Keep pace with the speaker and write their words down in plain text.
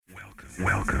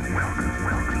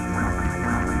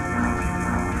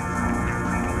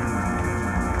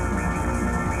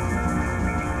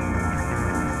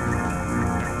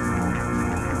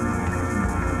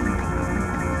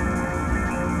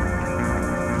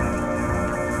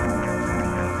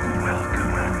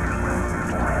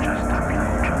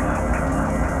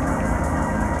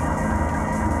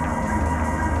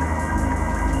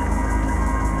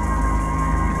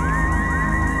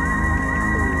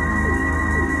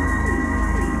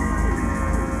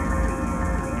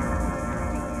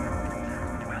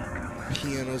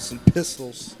Pianos and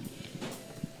pistols.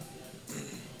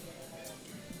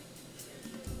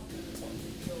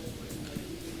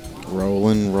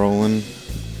 Rolling. We're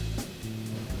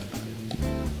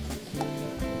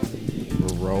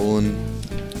rolling.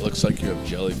 Looks like you have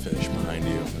jellyfish behind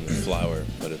you and the flower,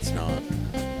 but it's not.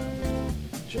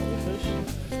 Jellyfish?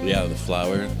 Yeah, the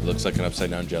flower. It looks like an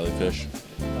upside-down jellyfish.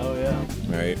 Oh, yeah.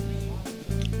 Right?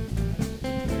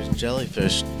 There's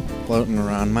jellyfish floating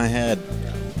around my head.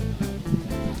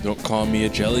 Don't call me a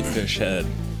jellyfish head.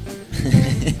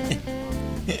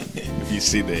 Have you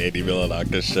seen the Andy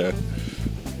Milonakis show?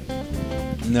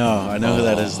 No, I know who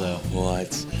that is, though.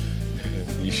 What?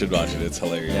 You should watch it. It's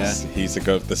hilarious. Yeah. He used to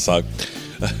go with the song,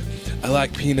 I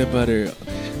like peanut butter.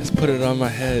 Let's put it on my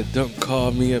head. Don't call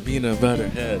me a peanut butter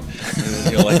head. And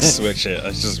then he'll like switch it.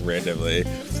 It's just randomly.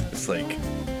 It's like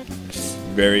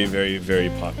very, very, very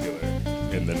popular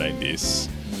in the 90s.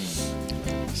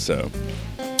 So,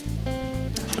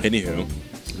 anywho,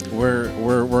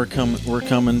 We're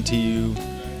coming to you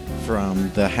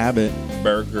from the Habit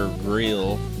Burger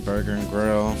Grill. Burger and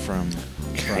Grill from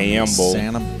Campbell.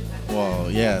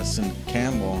 Yes, in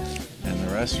Campbell, and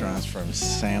the restaurant's from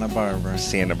Santa Barbara.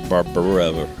 Santa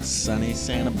Barbara. Sunny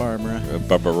Santa Barbara.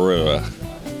 Barbara.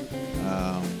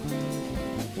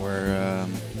 We're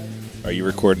Are you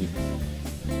recording?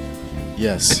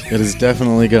 yes, it is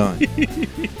definitely going.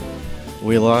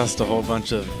 We lost a whole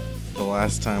bunch of the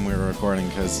last time we were recording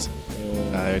because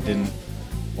I didn't.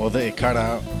 Well, they cut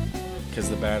out because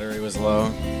the battery was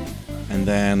low, and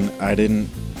then I didn't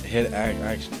hit.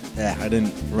 I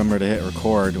didn't remember to hit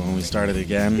record when we started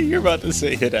again. You're about to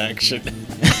say hit action.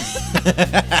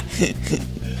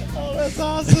 Oh, that's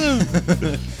awesome!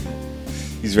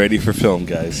 He's ready for film,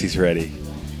 guys. He's ready.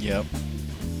 Yep.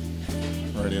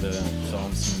 Ready to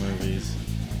film some movies.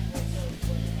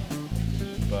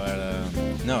 But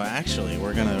no, actually,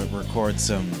 we're gonna record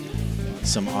some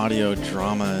audio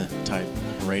drama type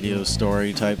radio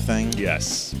story type thing.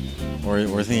 Yes.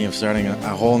 We're thinking of starting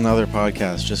a whole nother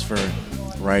podcast just for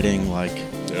writing like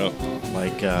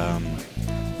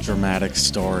dramatic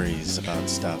stories about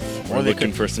stuff. We're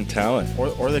looking for some talent.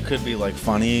 Or they could be like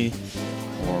funny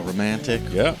or romantic.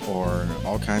 Yeah. Or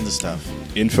all kinds of stuff.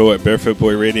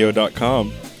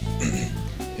 info@barefootboyradio.com.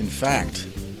 In fact,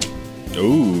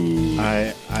 Ooh.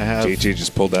 I have JJ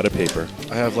just pulled out a paper.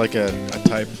 I have like I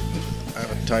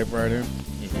have a typewriter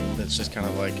that's just kind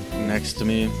of like next to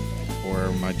me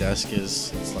where my desk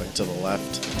is. It's like to the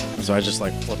left. And so I just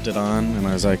like flipped it on and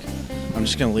I was like, I'm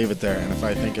just going to leave it there. And if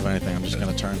I think of anything, I'm just going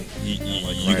to turn it.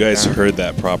 You guys heard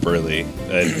that properly.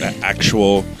 An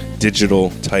actual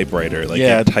digital typewriter. Like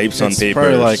it types on paper. It's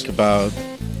probably like about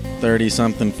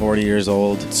 30-something, 40 years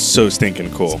old. It's so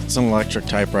stinking cool. It's an electric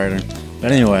typewriter.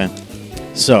 But anyway,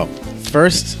 so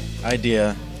first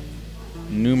idea,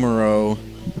 numero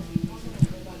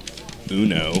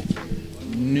uno.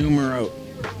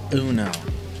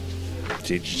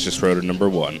 JJ just wrote a number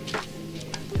 1.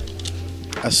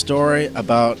 A story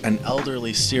about an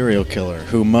elderly serial killer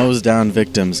who mows down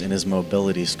victims in his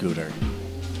mobility scooter.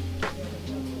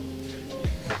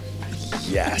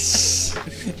 Yes.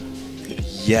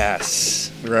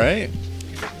 Yes. Right?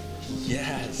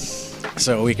 Yes.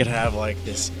 So we could have like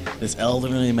this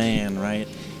elderly man, right?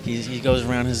 He goes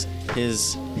around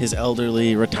his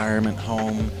elderly retirement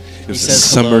home. It was a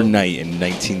summer night in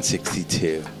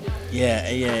 1962. Yeah.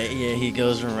 He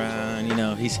goes around,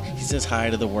 he says hi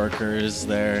to the workers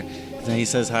there. Then he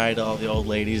says hi to all the old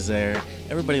ladies there.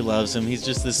 Everybody loves him. He's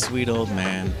just this sweet old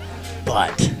man.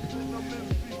 But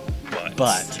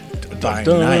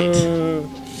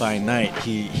by night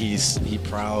he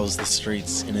prowls the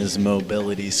streets in his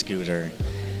mobility scooter,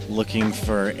 looking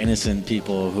for innocent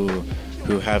people who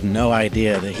have no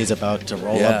idea that he's about to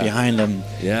roll up behind them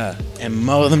and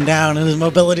mow them down in his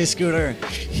mobility scooter.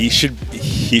 He should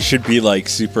be like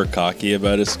super cocky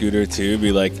about his scooter too.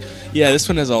 Be like, yeah, this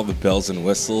one has all the bells and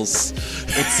whistles.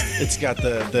 It's got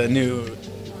the new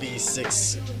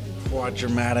V6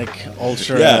 quadramatic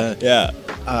ultra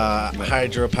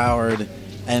hydro-powered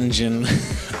engine.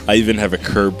 I even have a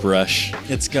curb brush.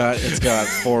 It's got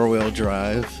 4-wheel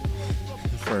drive.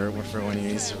 for when he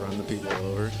needs to run the people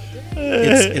over.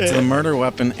 It's the murder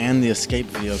weapon and the escape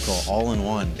vehicle all in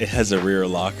one. It has a rear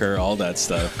locker, all that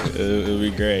stuff. It would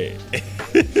be great.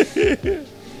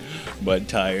 Mud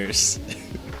tires.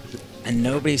 And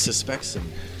nobody suspects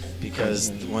him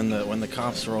because when the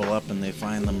cops roll up and they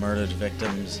find the murdered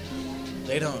victims,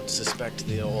 they don't suspect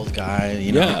the old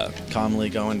guy, calmly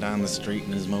going down the street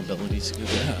in his mobility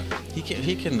scooter. Yeah.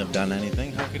 He couldn't have done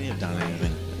anything. How could he have done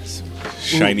anything?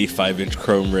 Shiny 5-inch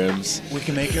chrome rims. We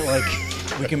can make it like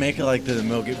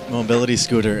the mobility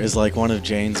scooter is like one of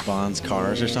James Bond's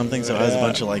cars or something. So it has a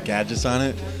bunch of like gadgets on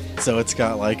it. So it's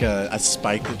got like a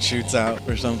spike that shoots out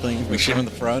or something. We shoot in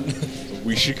the front.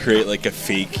 We should create like a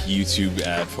fake YouTube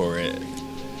ad for it.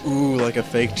 Ooh, like a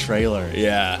fake trailer.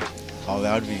 Yeah. Oh,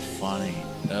 that would be funny.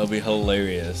 That would be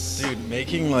hilarious. Dude,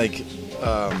 making like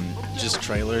just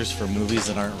trailers for movies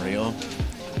that aren't real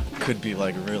could be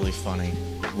like really funny.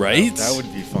 Right? That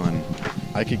would be fun.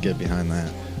 I could get behind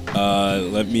that.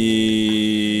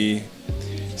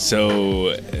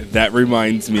 So that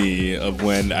reminds me of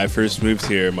when I first moved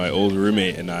here. My old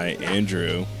roommate and I,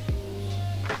 Andrew,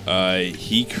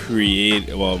 he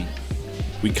created. Well,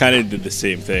 we kind of did the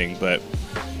same thing, but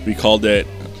we called it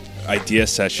Idea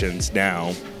Sessions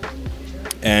now,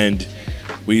 and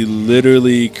we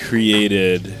literally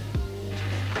created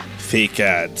fake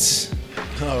ads.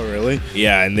 Oh, really?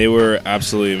 Yeah, and they were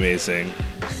absolutely amazing.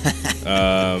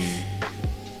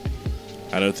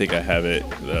 I don't think I have it,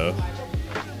 though.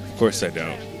 Of course I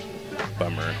don't.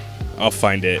 Bummer. I'll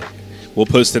find it. We'll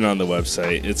post it on the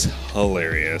website. It's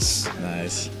hilarious.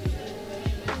 Nice.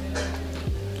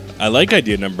 I like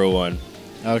idea number 1.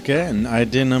 Okay, and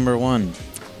idea number 1.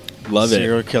 Love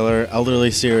Serial killer, elderly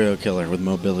serial killer with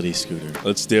mobility scooter.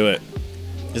 Let's do it.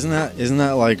 Isn't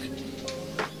that like...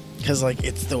 Because like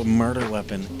it's the murder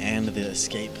weapon and the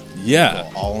escape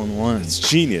Yeah. all in one. It's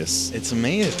genius. It's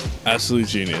amazing. Absolute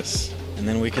genius. And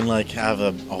then we can like have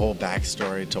a whole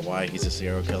backstory to why he's a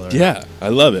serial killer. Yeah, I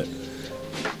love it.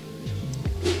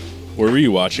 What were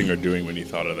you watching or doing when you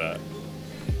thought of that?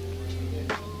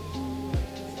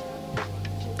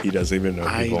 He doesn't even know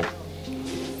people.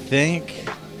 Think.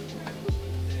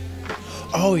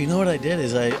 Oh, you know what I did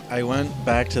is I went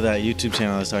back to that YouTube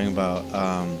channel I was talking about,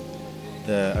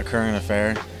 the A Current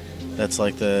Affair. That's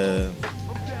like the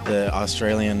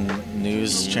Australian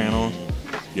news channel.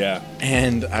 Yeah.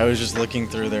 And I was just looking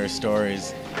through their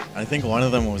stories. I think one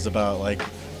of them was about like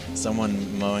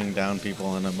someone mowing down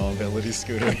people in a mobility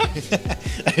scooter. I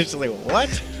was just like,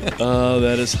 what? Oh,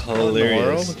 that is What in the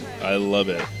hilarious. world? I love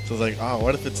it. So I was like, oh,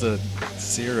 what if it's a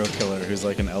serial killer who's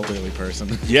like an elderly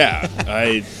person? Yeah,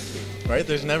 Right?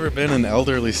 There's never been an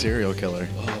elderly serial killer.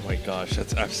 Oh my gosh,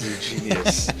 that's absolute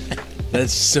genius.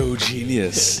 That's so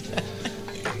genius.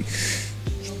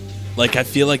 Like, I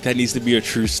feel like that needs to be a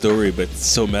true story, but it's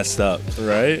so messed up.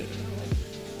 Right?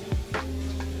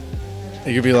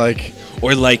 It could be like,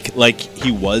 Or like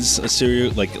he was a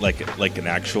serial, like an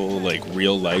actual like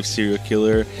real life serial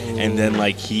killer, and then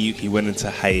like he went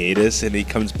into hiatus and he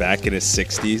comes back in his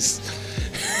 60s.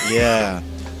 yeah.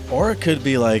 Or it could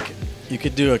be like, you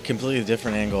could do a completely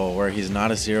different angle where he's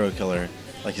not a serial killer,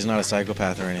 like he's not a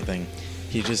psychopath or anything.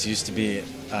 He just used to be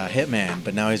a hitman,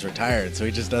 but now he's retired, so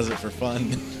he just does it for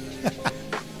fun.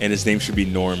 And his name should be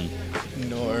Norm.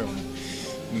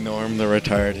 Norm the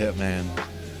retired hitman.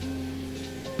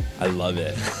 I love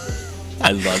it.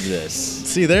 I love this.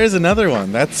 See, there's another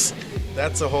one. That's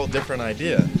a whole different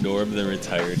idea. Norm the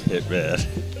retired hitman.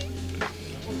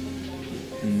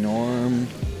 Norm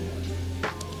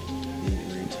the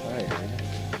retired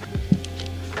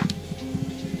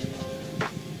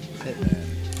hitman.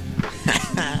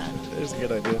 There's a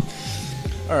good idea.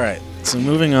 All right, so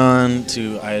moving on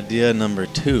to idea number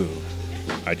 2.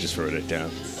 I just wrote it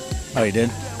down. Oh, you did?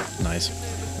 Nice.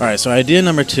 All right, so idea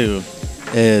number 2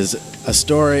 is a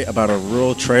story about a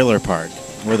rural trailer park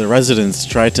where the residents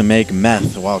try to make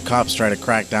meth while cops try to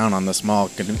crack down on the small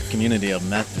community of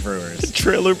meth brewers. The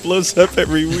trailer blows up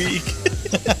every week.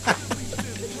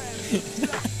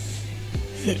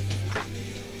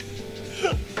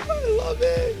 I love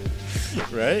it.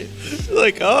 Right?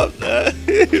 Like, oh,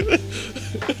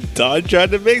 Don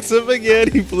tried to make some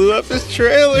again. He blew up his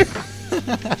trailer.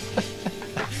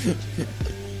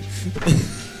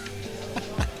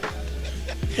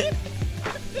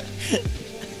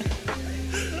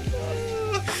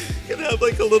 Gonna have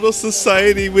like a little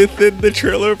society within the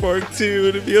trailer park too.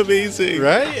 It'd be amazing,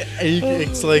 Right?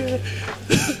 It's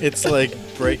like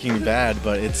Breaking Bad,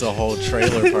 but it's a whole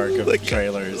trailer park of Like-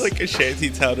 trailers. Like a shanty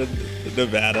town in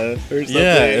Nevada or something.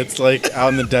 yeah, it's like out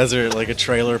in the desert, like a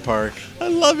trailer park. I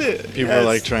love it. People are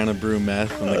like trying to brew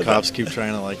meth, and the cops keep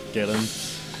trying to like get them.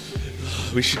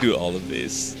 We should do all of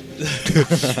these.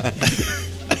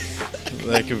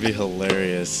 That could be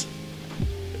hilarious.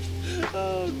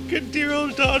 Oh, good dear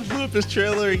old Don blew up his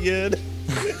trailer again.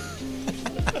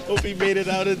 I hope he made it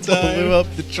out in time. Blew up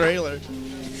the trailer.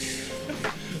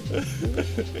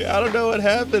 Yeah, I don't know what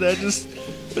happened. I just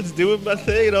was doing my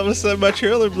thing, and all of a sudden my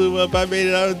trailer blew up. I made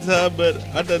it out in time, but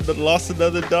I done lost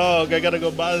another dog. I gotta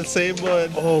go buy the same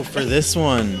one. Oh, for this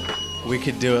one, we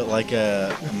could do it like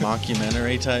a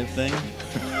mockumentary type thing,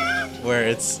 where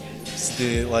it's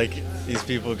like these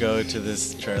people go to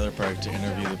this trailer park to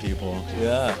interview the people,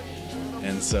 Yeah.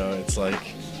 and so it's like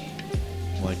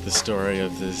the story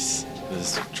of this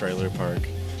trailer park.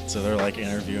 So they're like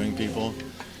interviewing people.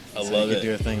 I So love you it. could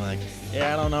do a thing like,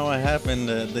 yeah, I don't know what happened.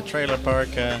 The trailer park.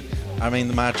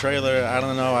 My trailer. I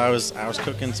don't know. I was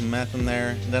cooking some meth in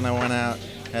there. Then I went out,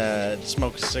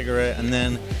 smoked a cigarette, and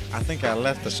then I think I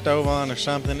left the stove on or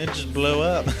something. It just blew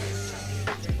up.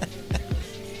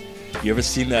 You ever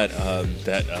seen that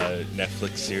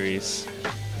Netflix series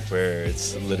where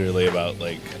it's literally about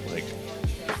like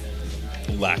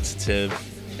laxative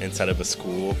inside of a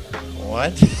school?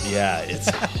 What? Yeah, it's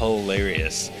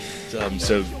hilarious.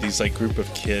 So these like group of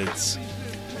kids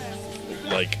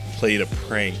like played a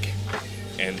prank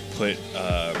and put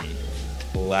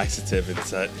laxative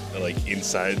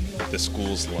inside the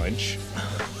school's lunch.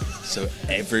 So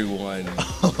everyone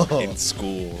in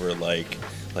school were like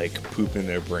pooping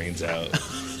their brains out.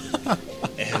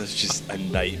 And it's just a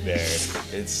nightmare.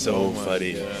 It's so Oh my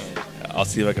funny. God. I'll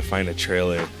see if I can find a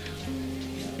trailer.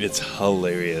 It's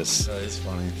hilarious. That is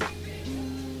funny.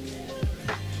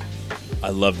 I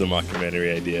love the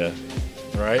mockumentary idea.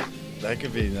 Right? That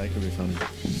could be funny.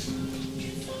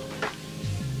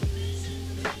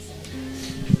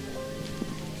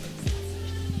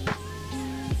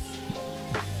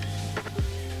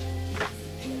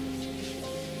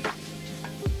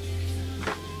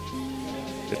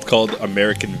 It's called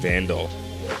American Vandal.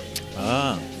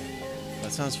 Ah,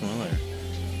 that sounds familiar.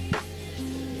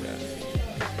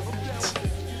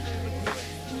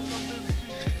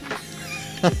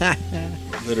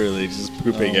 Literally just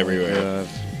pooping Oh my everywhere. God.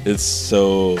 It's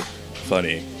so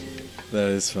funny. That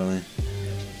is funny.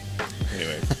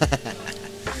 Anyway,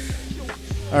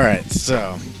 All right,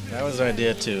 so that was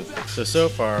idea 2. So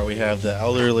far we have the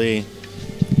elderly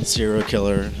serial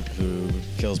killer who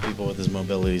kills people with his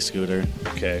mobility scooter.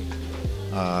 okay.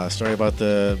 Story about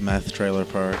the meth trailer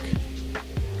park.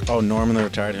 Oh, Norman the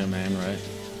retired hitman, right?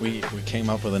 We came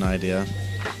up with an idea.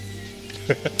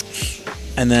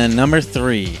 And then number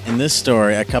 3, in this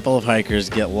story, a couple of hikers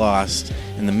get lost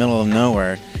in the middle of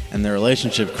nowhere, and their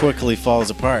relationship quickly falls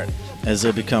apart as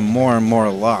they become more and more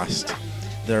lost.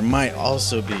 There might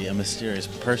also be a mysterious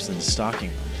person stalking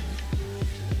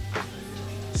them.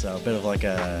 So a bit of like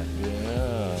a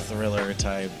Yeah. thriller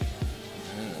type,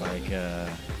 like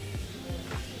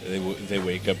They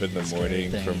wake up in the Scary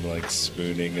morning thing. from like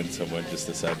spooning and someone just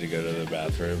decided to go to the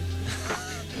bathroom.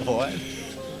 what?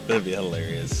 That'd be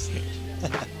hilarious. I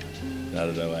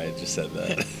don't know why I just said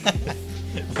that.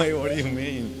 Wait, what do you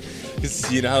mean?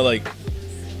 'Cause you know how like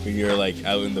when you're like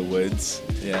out in the woods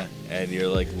Yeah. and you're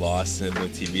like lost in the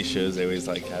TV shows, they always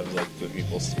like have like the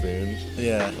people spoon.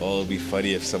 Yeah. Well, it'd be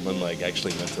funny if someone like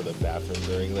actually went to the bathroom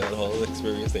during that whole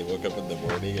experience. They woke up in the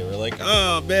morning and were like,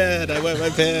 "Oh man, I wet my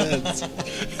pants."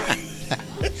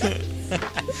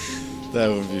 That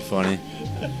would be funny.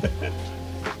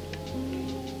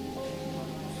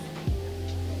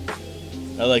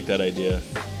 I like that idea.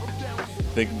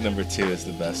 I think number 2 is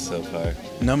the best so far.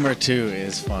 Number 2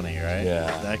 is funny, right?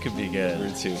 Yeah. That could be Number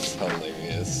good. 2 is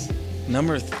hilarious.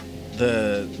 Number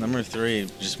 3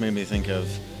 just made me think of.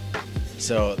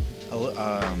 So,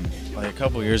 like a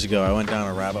couple years ago, I went down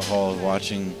a rabbit hole of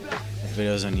watching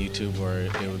videos on YouTube where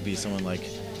it would be someone like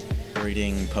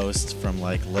reading posts from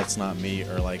like Let's Not Meet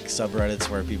or like subreddits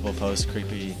where people post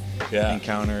creepy Yeah.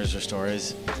 encounters or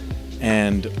stories.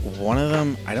 And one of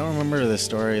them, I don't remember the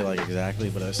story like exactly,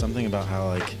 but it was something about how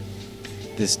like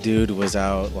this dude was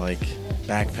out like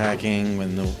backpacking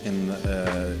in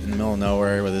the middle of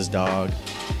nowhere with his dog,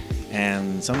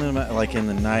 and something about like in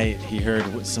the night he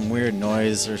heard some weird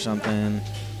noise or something,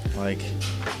 like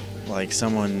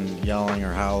someone yelling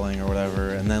or howling or whatever,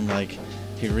 and then like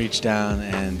he reached down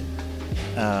and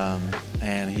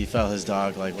he felt his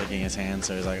dog like licking his hand,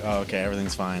 so he's like, oh, okay,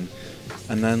 everything's fine.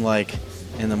 And then like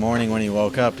in the morning when he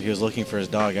woke up, he was looking for his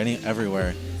dog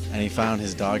everywhere, and he found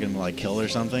his dog and like killed or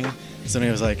something. So then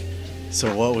he was like,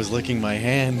 so what was licking my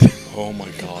hand? Oh my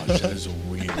gosh, that is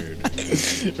weird.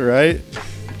 Right?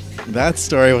 That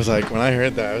story was like, when I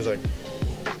heard that, I was like,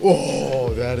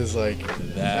 whoa, that is like,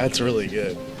 that's really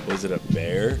good. Was it a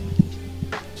bear?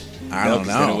 I No, don't 'cause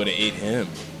Then it know. would have ate him.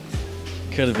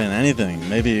 Could have been anything.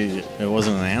 Maybe it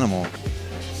wasn't an animal.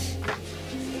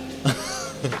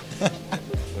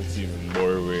 That's even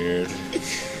more weird.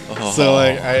 So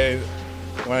like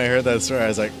when I heard that story, I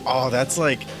was like, oh, that's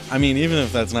like, I mean, even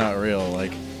if that's not real,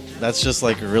 like that's just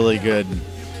like really good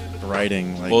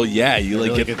writing. Like, Well, yeah, you a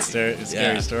like really get good scary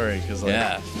yeah. story because like,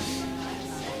 yeah.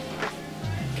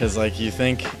 because like you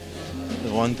think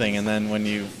the one thing, and then when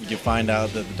you find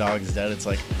out that the dog's dead, it's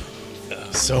like,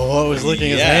 so what was licking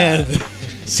his Yeah. hand?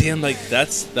 See, and like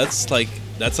that's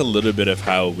a little bit of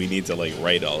how we need to like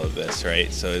write all of this,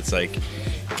 right? So it's like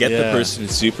get the Yeah. person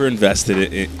super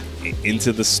invested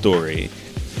into the story,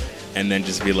 and then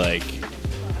just be like,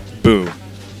 boom,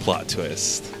 plot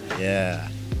twist. Yeah,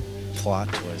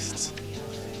 plot twists,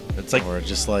 It's like or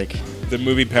just like, the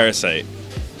movie Parasite.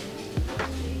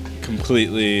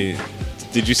 Completely.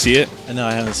 Did you see it? no,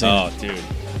 I haven't seen Oh, it. dude.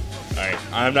 All right,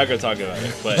 I'm not gonna talk about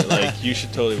it, but like you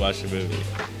should totally watch the movie.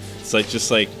 It's like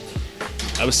just like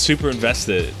I was super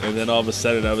invested, and then all of a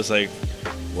sudden I was like,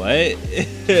 "What?"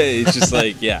 It's just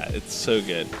like, yeah, it's so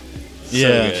good. So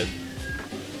Yeah. good.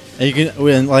 And you can,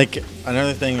 when like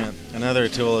another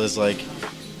tool is like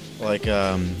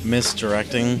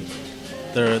misdirecting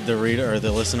the reader or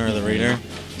the listener or the reader,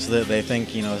 so that they think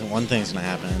one thing's gonna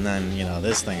happen, and then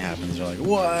this thing happens. They're like,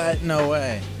 what? No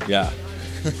way. Yeah.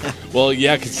 Well,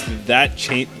 yeah, because that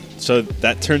so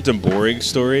that turns a boring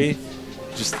story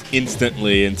just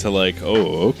instantly into like,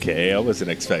 oh, okay, I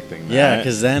wasn't expecting that. Yeah,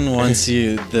 because then once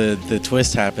the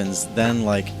twist happens, then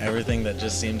like everything that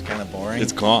just seemed kind of boring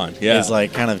it's gone. Yeah. is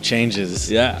like kind of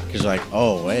changes. Yeah. Because you're like,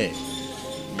 oh wait,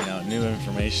 new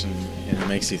information, and it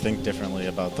makes you think differently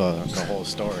about the whole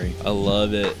story. I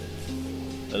love it.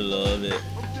 I love it.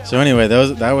 So anyway,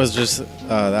 that was just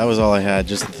that was all I had,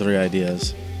 just the 3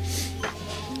 ideas.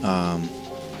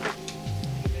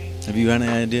 Have you got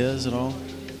any ideas at all?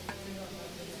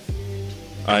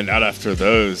 Not after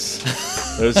those.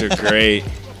 Those are great.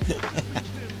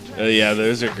 Yeah,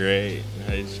 those are great.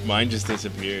 Mine just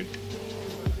disappeared.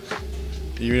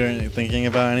 You were thinking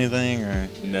about anything, or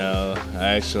No, I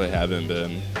actually haven't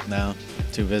been. no?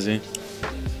 Too busy.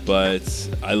 But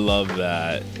I love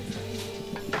that.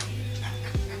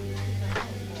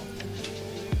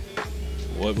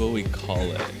 What will we call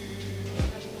it?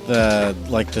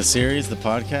 The series, the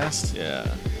podcast. Yeah.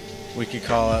 We could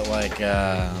call it like.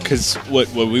 Because what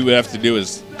we would have to do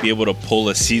is be able to pull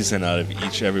a season out of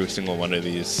every single one of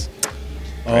these.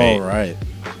 Oh right.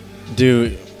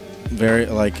 Do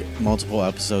multiple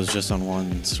episodes just on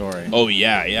one story. Oh,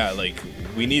 yeah. Like,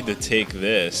 we need to take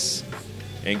this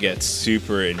and get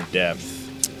super in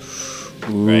depth.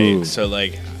 Ooh. Right? So,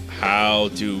 like, how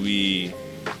do we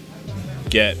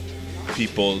get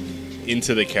people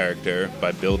into the character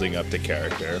by building up the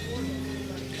character?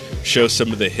 Show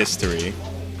some of the history,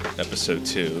 episode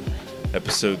 2.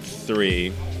 Episode 3,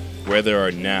 where they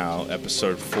are now.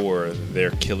 Episode 4,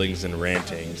 their killings and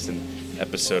rantings. And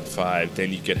episode 5,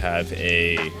 then you could have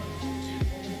a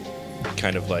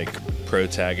kind of like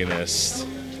protagonist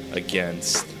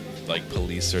against like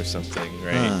police or something,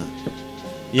 right?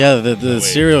 Yeah, the wait.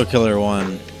 serial killer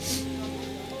one.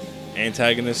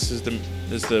 Antagonist is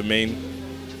the main,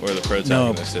 or the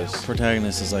No, protagonist is.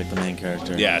 protagonist is like the main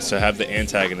character. Yeah, so have the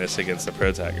antagonist against the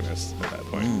protagonist at that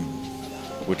point,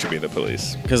 which would be the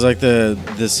police. Because like the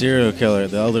serial killer,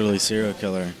 the elderly serial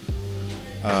killer,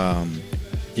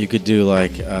 you could do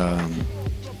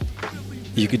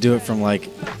you could do it from like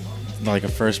a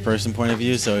first person point of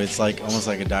view, so it's like almost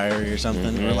like a diary or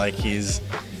something, where like he's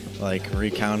like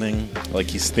recounting Like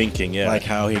he's thinking, yeah. like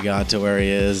how he got to where he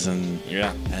is, and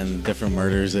Yeah, different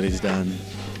murders that he's done.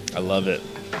 I love it.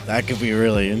 That could be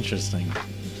really interesting.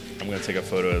 I'm going to take a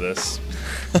photo of this.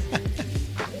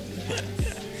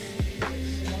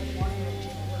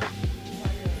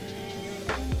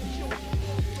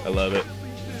 I love it.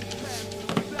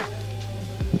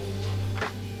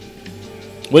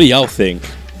 What do y'all think?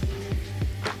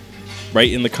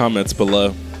 Write in the comments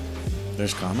below.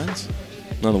 There's comments?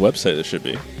 On the website, there should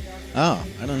be. Oh,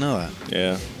 I don't know that.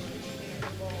 Yeah.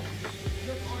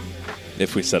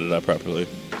 If we set it up properly.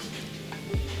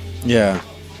 Yeah.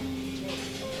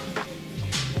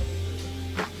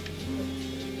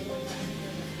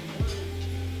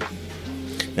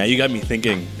 Now you got me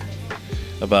thinking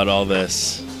about all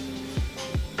this.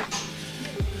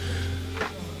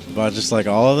 About just like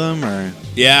all of them, or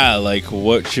Yeah, like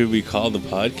what should we call the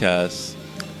podcast?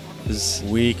 'Cause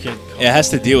we could. it has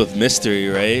to deal with mystery,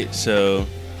 right? So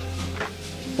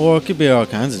Or it could be all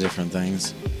kinds of different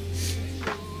things.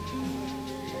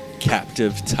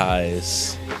 captive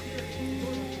ties.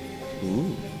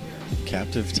 Ooh.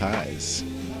 Captive ties.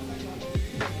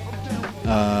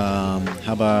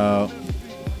 How about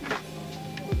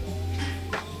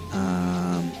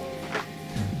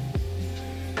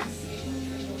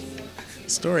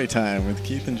story time with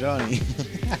Keith and Johnny?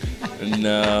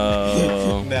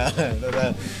 No.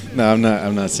 No,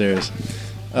 I'm not serious.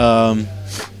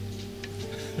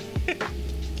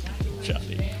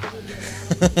 Johnny.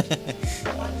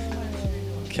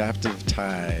 Captive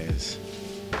Ties.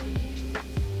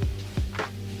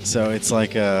 So it's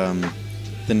like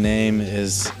the name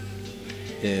is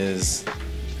the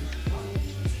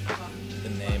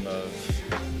name of,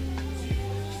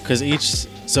 because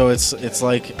it's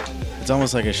like it's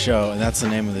almost like a show, and that's the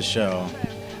name of the show,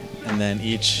 and then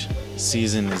each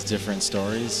season is different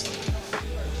stories.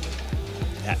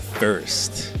 At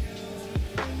first.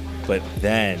 But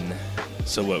then,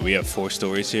 so what, we have 4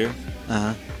 stories here?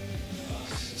 Uh huh.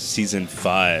 Season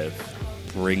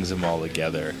 5 brings them all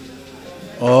together.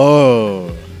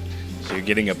 Oh. So you're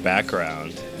getting a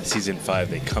background. Season 5,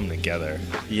 they come together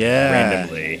Yeah.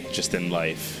 randomly, just in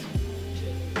life.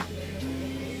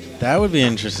 That would be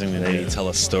interesting to And then you do. tell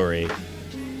a story.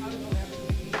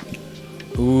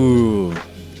 Ooh.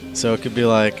 So it could be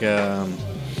like,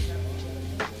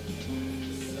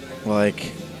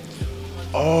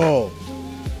 oh,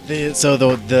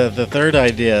 the third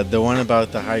idea, the one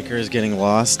about the hikers getting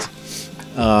lost,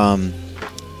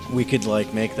 we could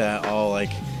like make that all like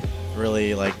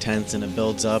really like tense and it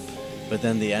builds up, but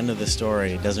then the end of the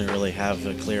story doesn't really have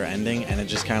a clear ending, and it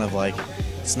just kind of like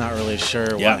it's not really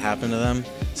sure Yeah. what happened to them,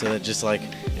 so that just like,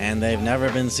 and they've never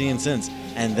been seen since,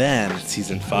 and then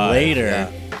Season 5.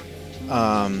 later.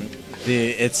 Yeah.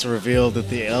 It's revealed that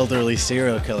the elderly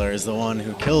serial killer is the one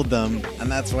who killed them,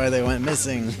 and that's why they went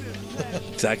missing.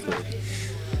 Exactly.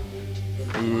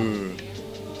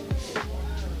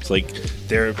 It's like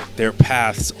their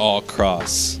paths all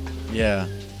cross. Yeah.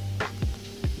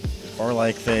 Or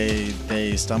like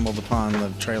they stumbled upon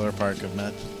the trailer park of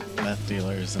meth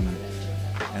dealers,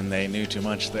 and they knew too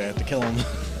much. They had to kill them.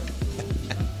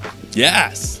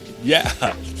 Yes. Yeah.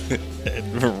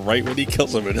 And right when he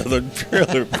kills him, another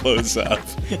trailer blows up.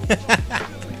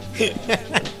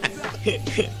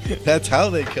 That's how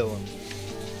they kill them.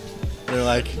 They're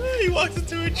like, He walks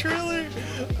into a trailer.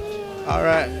 all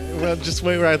right, well, just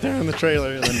wait right there in the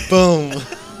trailer, and then boom.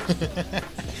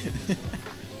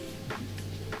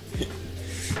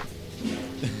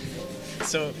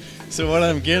 So what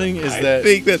I'm getting is I that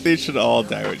think that they should all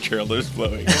die with trailers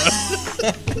blowing up.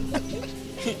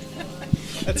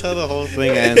 that's how the whole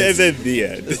thing And ends. then the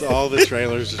end. Is all the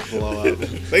trailers just blow up.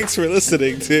 Thanks for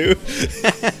listening to.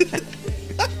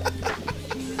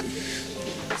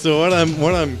 So what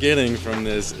I'm getting from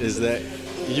this is that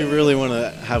you really want to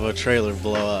have a trailer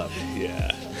blow up.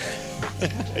 Yeah.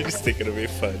 I just think it'll be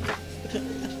fun.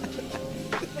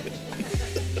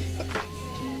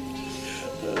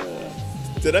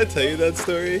 Did I tell you that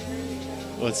story?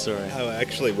 What story? How I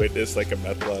actually witnessed like a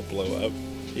meth lab blow up.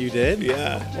 You did?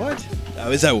 Yeah. What? I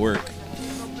was at work,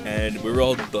 and we were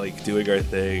all like doing our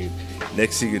thing.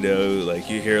 Next thing you know, like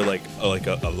you hear like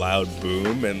a loud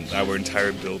boom, and our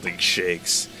entire building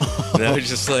shakes. And I was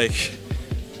just like,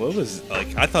 "What was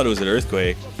like?" I thought it was an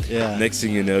earthquake. Yeah. Next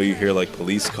thing you know, you hear like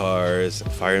police cars,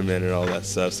 firemen, and all that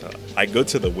stuff. So I go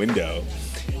to the window,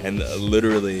 and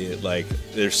literally like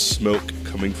there's smoke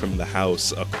coming from the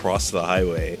house across the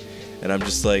highway, and I'm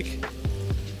just like,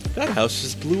 that house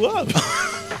just blew up.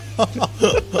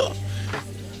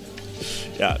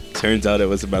 Yeah, turns out it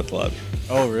was a meth lab.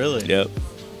 Oh, really? Yep.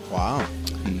 Wow.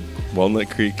 In Walnut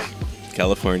Creek,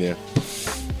 California.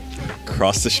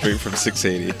 Across the street from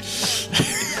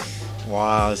 680.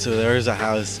 Wow. So there was a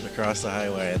house across the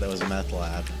highway that was a meth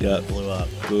lab. and Yeah. it blew up.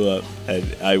 Blew up,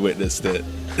 and I witnessed it.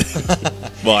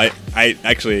 Well, I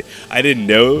actually I didn't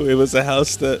know it was a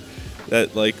house that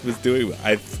like was doing.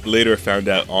 I later found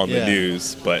out on the Yeah.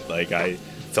 news, but like I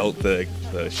felt the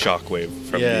shockwave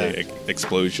from Yeah. the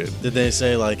explosion. Did they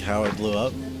say like how it blew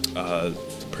up? The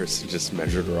person just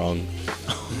measured wrong.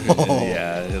 Oh.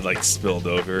 Yeah, it like spilled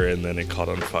over, and then it caught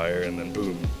on fire, and then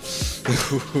boom.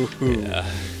 Yeah.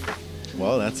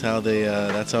 Well, that's how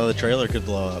the trailer could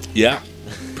blow up. Yeah.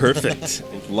 Perfect.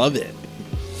 Love it.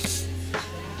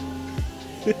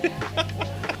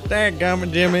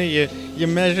 Dadgummit, Jimmy, you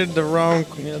measured the wrong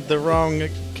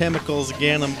chemicals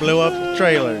again and blew up the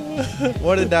trailer.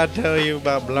 What did I tell you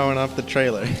about blowing up the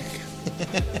trailer?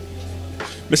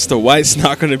 Mr. White's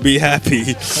not going to be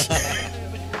happy.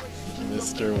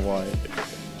 Mr. White.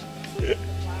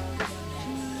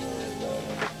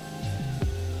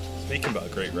 Speaking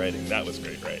about great writing, that was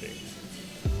great writing.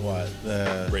 What?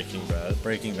 The Breaking Bad.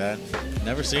 Breaking Bad?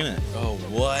 Never seen it. Oh,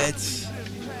 what?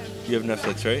 You have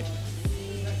Netflix, right?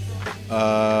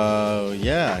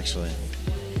 Yeah, actually.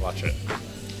 Watch it.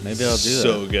 Maybe I'll do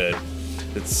So that. good.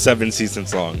 It's 7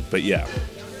 seasons long, but yeah.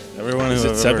 Everyone Is who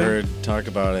it I've 7? ever heard talk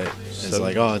about it is 7?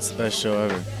 like, oh, it's the best show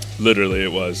ever. Literally,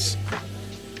 it was.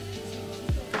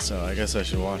 So I guess I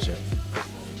should watch it.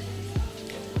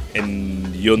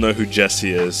 And you'll know who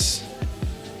Jesse is.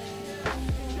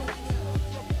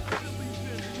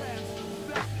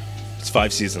 It's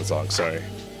 5 seasons long, sorry.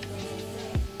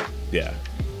 Yeah.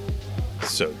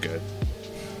 So good.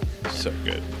 So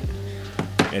good.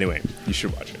 Anyway, you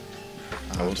should watch it.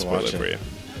 I I'll won't have to spoil watch it for it. you.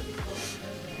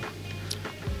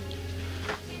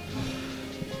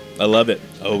 I love it.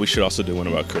 Oh, we should also do one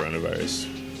about coronavirus.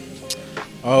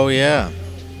 Oh, yeah.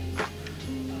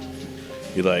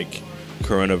 Be like,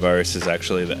 coronavirus is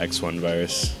actually the X1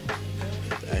 virus.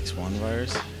 The X1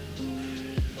 virus?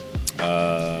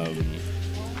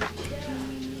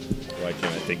 Why can't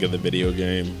I think of the video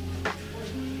game?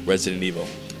 Resident Evil.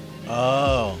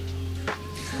 Oh.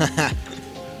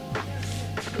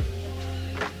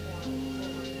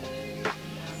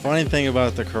 Funny thing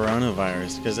about the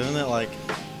coronavirus, because isn't it like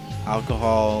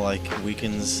alcohol like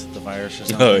weakens the virus or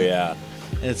something? Oh, yeah.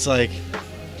 It's like,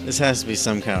 this has to be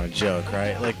some kind of joke,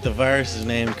 right? Like the virus is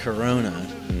named Corona,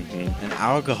 Mm-hmm. and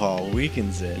alcohol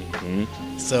weakens it.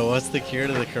 Mm-hmm. So what's the cure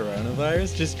to the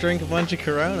coronavirus? Just drink a bunch of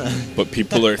Corona. But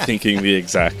people are thinking the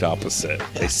exact opposite.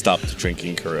 They stopped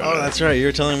drinking Corona. Oh, that's right.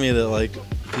 You're telling me that like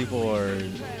people are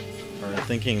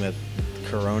thinking that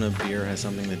Corona beer has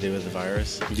something to do with the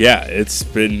virus. Yeah, it's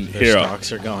been Their here.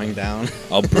 stocks are going down.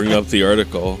 I'll bring up the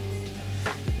article.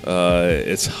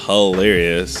 It's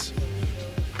hilarious.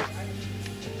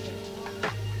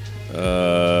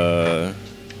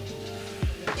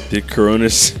 Did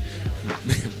Corona's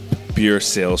beer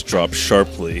sales drop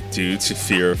sharply due to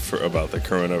fear about the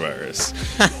coronavirus?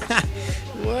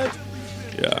 What?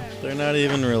 Yeah, They're not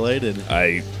even related.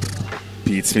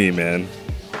 beats me, man.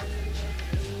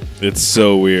 It's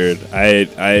so weird. I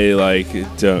like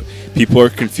don't. People are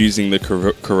confusing the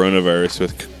coronavirus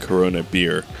with Corona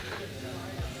beer.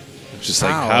 Just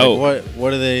like how? Like,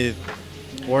 what are they?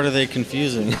 What are they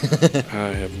confusing?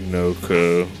 I have no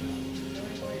clue.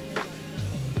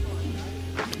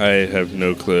 I have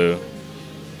no clue.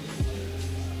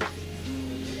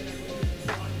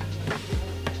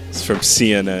 It's from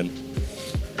CNN.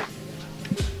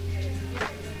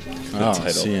 Oh,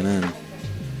 title. CNN.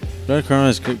 Red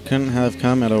Coronas couldn't have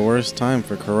come at a worse time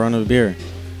for Corona beer.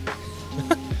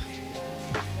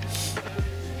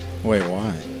 Wait,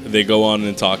 why? They go on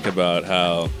and talk about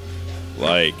how,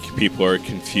 like, people are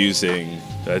confusing.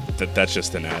 That's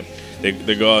just an ad.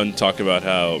 They go on and talk about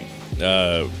how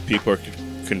people are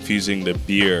confusing the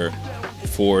beer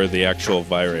for the actual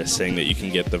virus, saying that you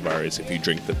can get the virus if you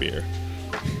drink the beer.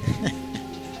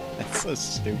 That's so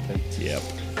stupid. Yep.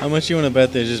 How much you want to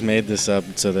bet they just made this up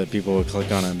so that people would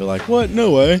click on it and be like, what?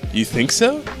 No way. You think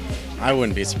so? I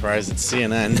wouldn't be surprised. It's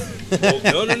CNN.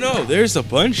 Well, no. There's a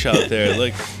bunch out there.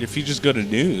 Like, if you just go to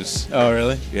news. Oh,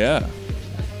 really? Yeah.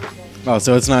 Oh,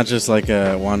 so it's not just like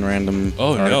a one random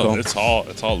Oh article? no, it's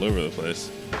all over the place.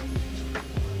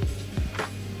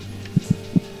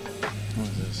 What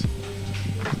is this?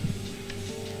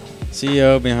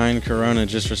 CEO behind Corona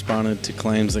just responded to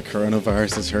claims that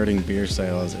coronavirus is hurting beer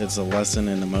sales. It's a lesson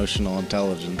in emotional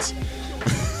intelligence.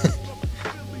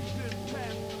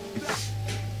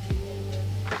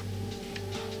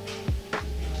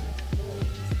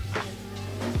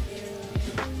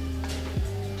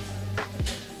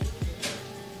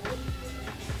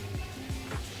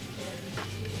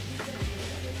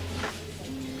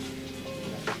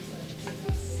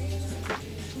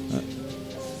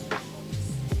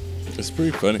 It's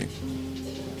pretty funny.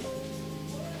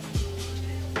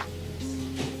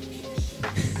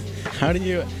 How do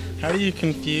you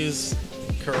confuse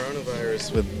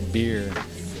coronavirus with beer?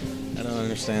 I don't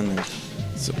understand that.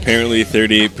 So apparently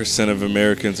 38% of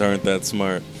Americans aren't that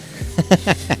smart.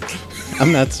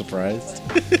 I'm not surprised.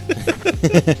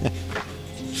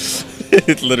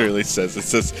 It literally says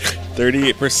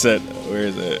 38%. Where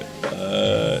is it?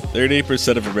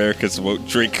 38% of Americans won't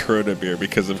drink Corona beer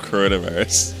because of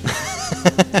coronavirus.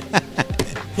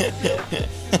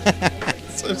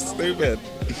 So stupid.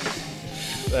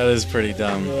 That is pretty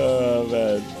dumb. Oh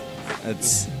man.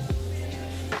 It's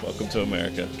Welcome to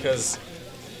America. because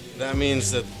that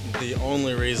means that the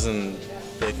only reason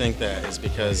they think that is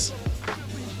because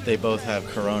they both have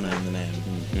Corona in the name.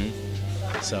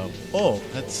 Mm-hmm. So, oh,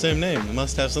 that's the same name. It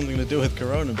must have something to do with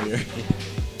Corona beer.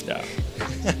 Yeah.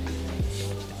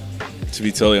 To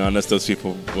be totally honest, those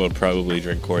people will probably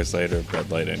drink Coors Light or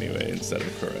Bud Light anyway instead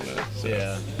of Corona. So.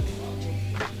 Yeah.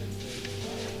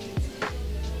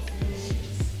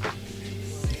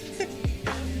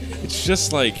 it's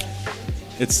just like,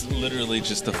 it's literally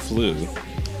just a flu.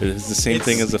 It's the same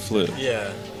thing as a flu.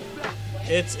 Yeah,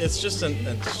 it's just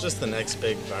the next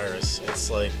big virus. It's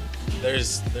like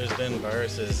there's been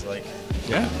viruses like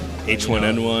Yeah,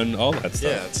 H1N1, all that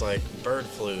stuff. yeah, it's like bird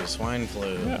flu, swine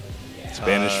flu, Yeah.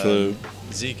 Spanish uh, flu.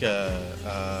 Zika,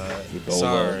 Ebola.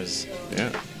 SARS.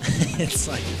 Yeah. It's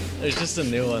like there's just a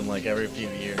new one like every few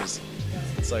years.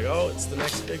 It's like, oh, it's the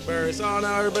next big virus. Oh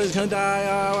no, everybody's gonna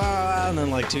die. And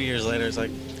then like 2 years later, it's like,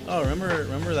 oh,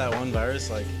 remember that one virus?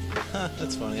 Like,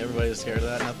 that's funny. Everybody was scared of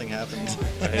that. Nothing happened.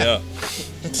 Yeah.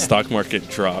 Stock market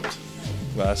dropped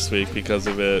last week because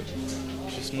of it.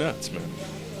 Just nuts, man.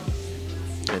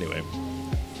 Anyway.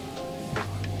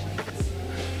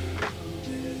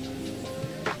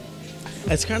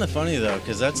 It's kind of funny though,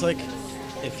 because that's like,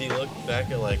 if you look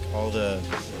back at like all the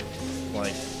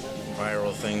like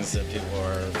viral things that people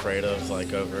are afraid of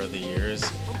like over the years,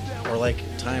 or like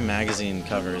Time magazine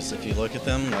covers. If you look at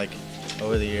them like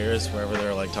over the years, wherever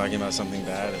they're like talking about something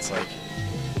bad, it's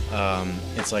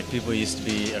like people used to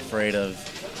be afraid of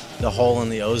the hole in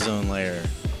the ozone layer,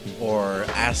 or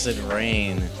acid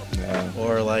rain,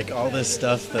 or like all this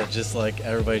stuff that just like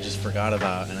everybody just forgot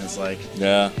about, and it's like,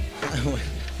 Yeah.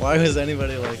 why was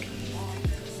anybody like?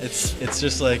 It's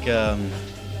just like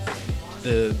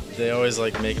they always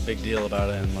like make a big deal about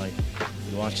it, and like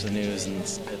you watch the news and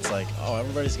it's like, oh,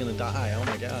 everybody's gonna die, oh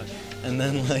my god, and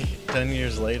then like 10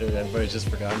 years later everybody's just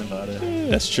forgotten about it.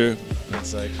 That's true. And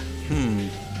it's like,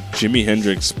 Jimi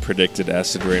Hendrix predicted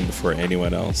acid rain before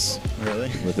anyone else really?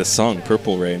 with the song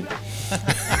Purple Rain.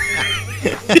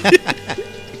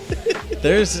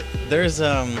 There's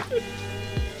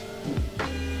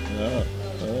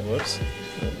whoops.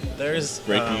 There's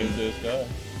Breaking into the sky.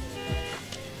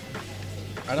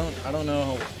 I don't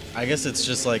know. I guess it's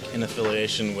just like in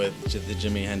affiliation with the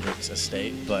Jimi Hendrix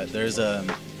estate, but there's a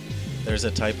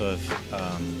type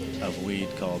of weed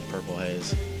called Purple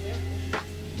Haze.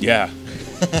 Yeah.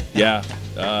 Yeah.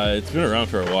 It's been around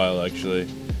for a while, actually.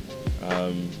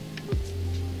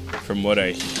 From what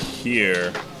I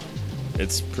hear,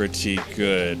 it's pretty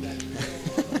good.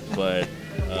 But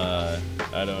I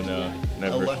don't know.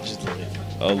 Never.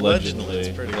 Allegedly, it's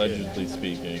pretty good. Allegedly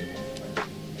speaking.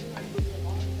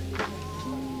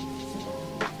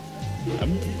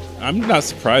 I'm not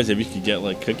surprised if you could get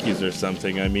like cookies or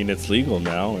something. I mean, it's legal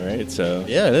now, right? So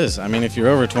Yeah, it is. I mean, if you're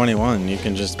over 21, you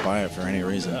can just buy it for any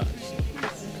reason. yeah.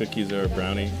 Cookies or a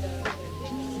brownie.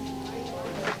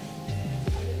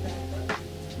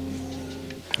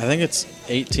 I think it's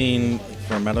 18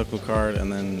 for a medical card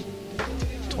and then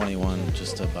 21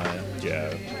 just to buy it.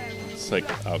 Yeah. It's like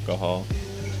alcohol.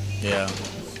 Yeah.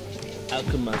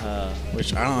 Alcohol.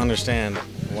 Which I don't understand.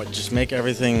 What? Just make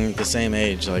everything the same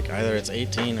age. Like either it's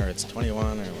 18 or it's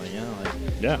 21, or like, you know, like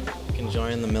Yeah. you can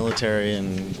join the military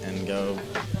and go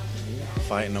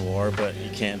fight in a war, but you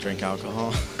can't drink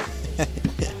alcohol.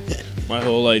 My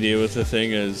whole idea with the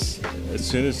thing is, as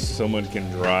soon as someone can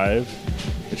drive,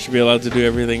 they should be allowed to do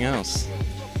everything else.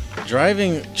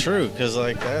 Driving, true, because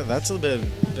like that's a big.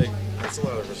 That's a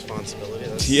lot of responsibility.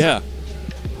 That's, Yeah.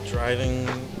 Driving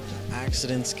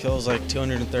accidents kills like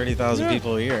 230,000 Yeah.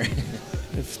 people a year.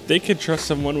 If they could trust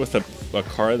someone with a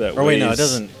car that Or wait, no, weighs- it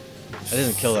doesn't. It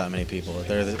doesn't kill that many people.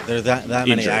 There are that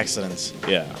many Injured. accidents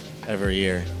Yeah. every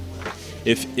year.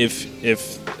 If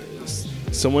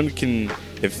someone can,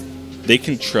 if they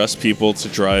can trust people to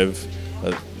drive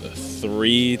a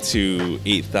 3 to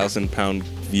 8,000 pound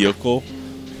vehicle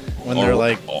When they're Or-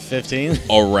 like 15.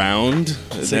 around,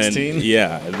 16? then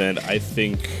yeah, then I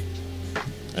think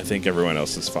everyone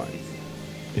else is fine.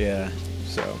 Yeah.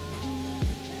 So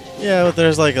Yeah, but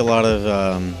there's like a lot of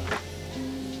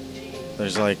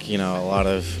there's like, you know, a lot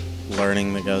of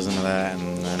learning that goes into that,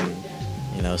 and then,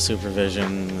 you know,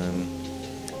 supervision and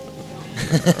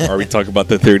are we talking about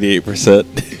the 38%?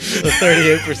 the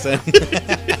 38%.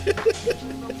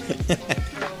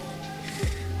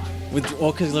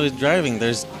 Because with driving,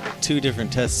 there's 2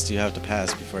 different tests you have to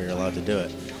pass before you're allowed to do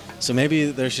it. So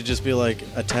maybe there should just be like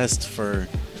a test for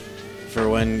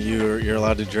when you're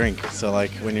allowed to drink. So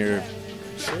like when you're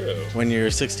True.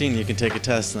 16, you can take a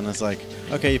test, and it's like,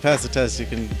 okay, you passed the test, you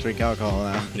can drink alcohol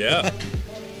now. Yeah.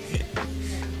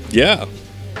 Yeah.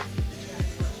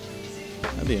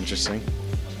 That'd be interesting.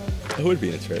 It would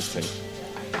be interesting.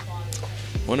 I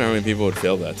wonder how many people would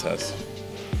fail that test.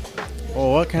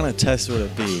 Well, what kind of test would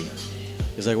it be?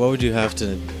 It's like, what would you have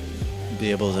to be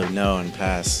able to know and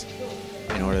pass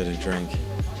in order to drink?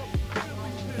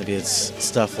 Maybe it's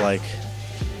stuff like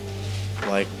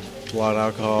blood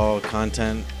alcohol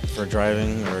content for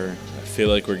driving, or I feel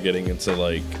like we're getting into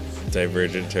like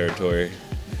divergent territory.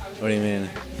 what do you mean?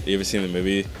 You ever seen the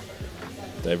movie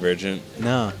Divergent.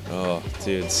 No. Oh,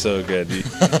 dude, it's so good. You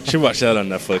should watch that on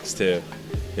Netflix too.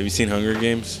 Have you seen Hunger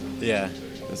Games? Yeah.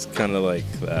 It's kind of like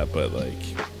that, but like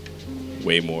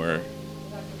way more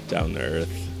down to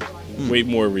earth, way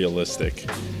more realistic.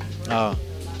 Oh,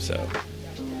 So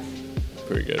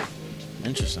pretty good.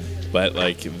 interesting. But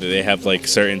like they have like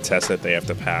certain tests that they have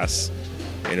to pass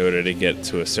in order to get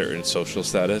to a certain social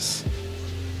status.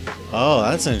 Oh,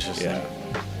 that's interesting. Yeah.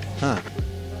 Huh.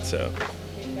 So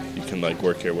you can like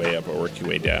work your way up or work your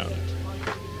way down,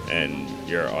 and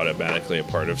you're automatically a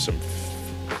part of some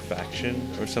faction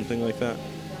or something like that.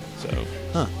 So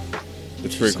Huh.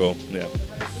 it's pretty cool. Yeah,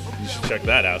 you should check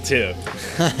that out too.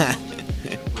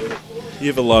 You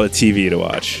have a lot of TV to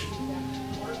watch.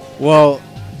 Well,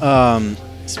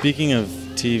 speaking of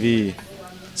TV,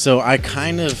 so I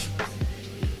kind of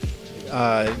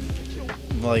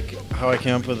like how I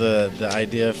came up with the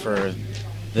idea for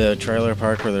the trailer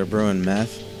park where they're brewing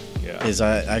meth. Yeah. Is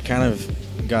I kind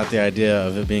of got the idea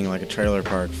of it being like a trailer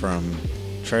park from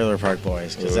Trailer Park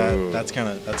Boys, because Ooh. that's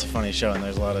a funny show, and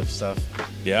there's a lot of stuff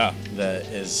Yeah. that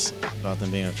is about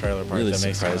them being a trailer park Really that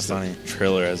makes it kind of surprised funny, the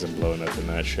trailer hasn't blown up in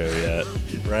that show yet.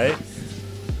 right?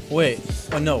 Wait,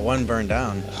 oh no, one burned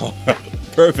down.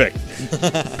 Perfect.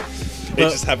 They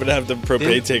But- just happen to have the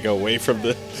propane tank away from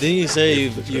the. Didn't you say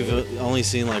you've only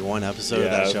seen like one episode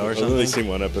of that show or I've something? only seen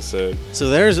one episode. So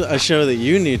there's a show that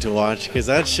you need to watch, because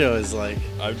that show is like,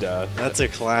 I'm down. that's a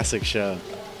classic show.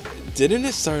 Didn't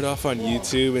it start off on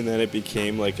YouTube and then it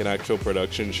became like an actual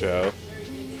production show?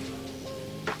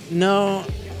 No,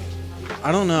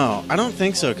 I don't know. I don't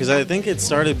think so, because I think it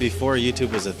started before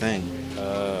YouTube was a thing.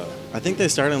 I think they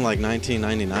started in like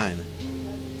 1999.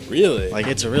 Really? Like,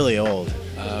 it's really old.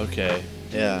 Okay.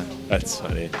 Yeah. That's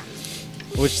funny.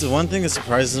 Which the one thing that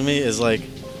surprises me is like,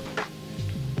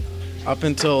 up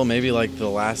until maybe like the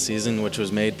last season, which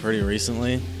was made pretty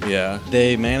recently, Yeah.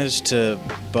 they managed to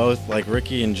both, like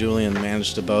Ricky and Julian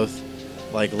managed to both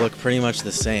like look pretty much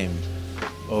the same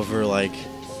over like,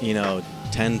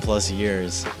 10 plus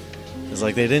years. It's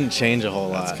like they didn't change a whole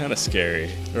lot. That's kind of scary.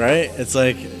 Right? It's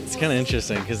like, it's kind of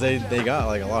interesting because they got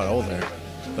like a lot older,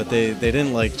 but they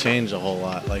didn't like change a whole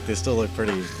lot. Like they still look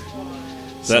pretty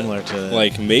similar to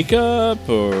Like makeup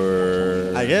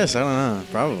or. I guess, I don't know,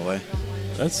 probably.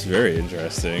 That's very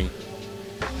interesting.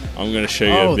 I'm going to show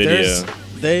you a video.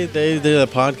 They did a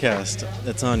podcast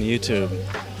that's on YouTube.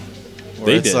 Where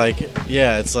They it's did? like,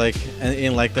 yeah, it's like,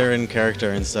 in like they're in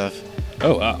character and stuff.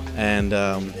 Oh, wow. And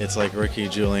it's like Ricky,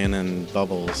 Julian, and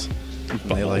Bubbles. And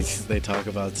Bubbles. they talk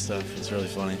about stuff. It's really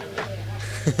funny.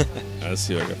 Let's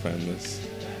see if I can find this.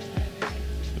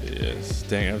 Videos.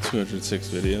 Dang, I have 206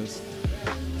 videos.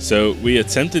 So we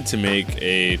attempted to make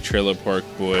a Trailer Park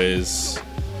Boys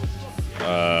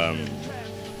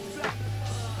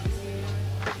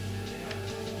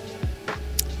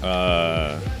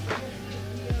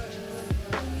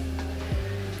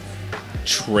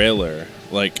trailer,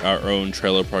 like our own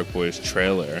Trailer Park Boys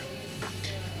trailer.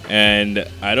 And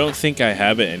I don't think I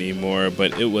have it anymore,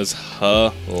 but it was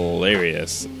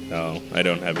hilarious. No, I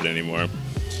don't have it anymore.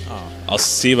 Oh. I'll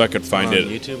see if I could find on it.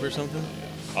 YouTube or something?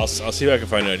 I'll see if I can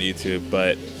find it on YouTube,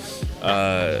 but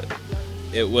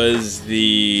it was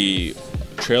the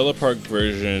Trailer Park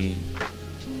version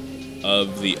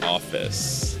of The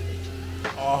Office,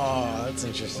 Oh, that's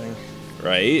interesting.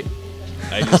 right?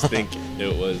 I just think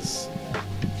it was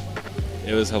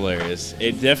hilarious.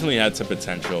 It definitely had some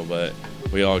potential, but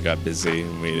we all got busy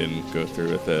and we didn't go through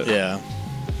with it. Yeah.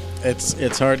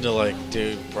 It's hard to like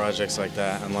do projects like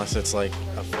that unless it's like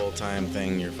a full-time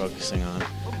thing you're focusing on.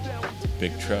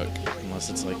 Big truck.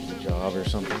 Unless it's like your job or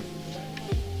something.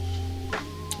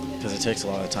 Because it takes a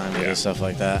lot of time to Yeah. do stuff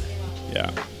like that.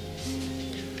 Yeah.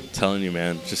 Telling you,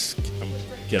 man, just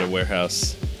get a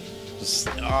warehouse. Just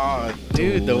Oh,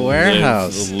 dude, the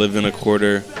warehouse. live in a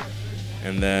quarter,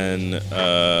 and then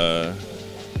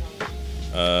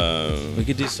We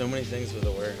could do so many things with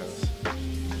a warehouse.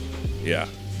 yeah,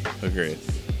 agreed.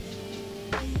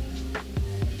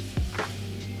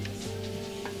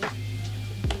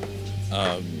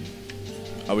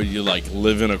 How would you like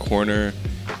live in a corner,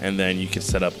 and then you could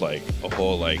set up like a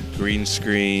whole like green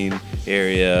screen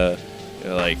area,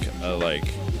 like a like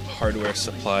hardware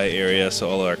supply area, so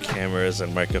all our cameras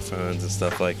and microphones and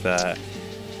stuff like that.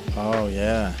 Oh,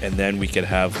 yeah. And then we could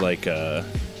have like a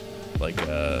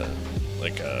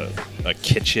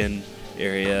kitchen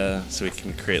area, so we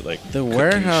can create like The cooking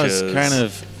warehouse shows. kind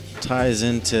of ties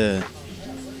into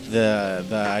the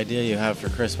idea you have for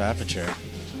Crisp Aperture.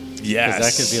 yes,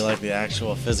 Because that could be like the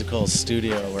actual physical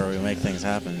studio where we make things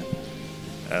happen.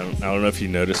 I don't know if you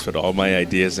noticed, but all my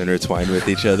ideas intertwine with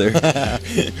each other.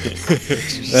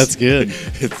 That's good.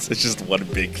 It's just one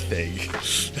big thing.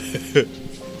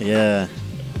 Yeah.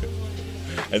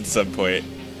 At some point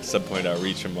I'll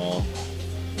reach them all.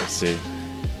 Let's see.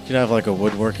 Could have like a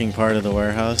woodworking part of the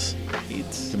warehouse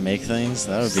to make things.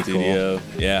 That would be Studio,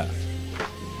 yeah.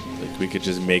 Like we could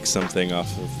just make something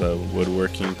off of the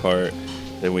woodworking part.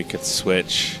 Then we could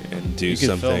switch and do You could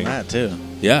something. film that too.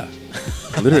 Yeah,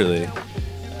 literally.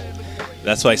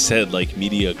 That's why I said like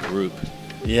media group,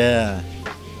 Yeah.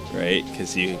 right?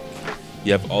 Because you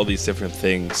have all these different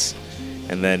things,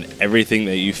 and then everything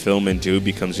that you film and do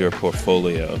becomes your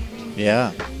portfolio.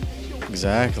 Yeah.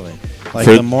 Exactly. Like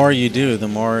For- the more you do, the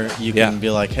more you Yeah. can be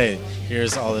like, hey,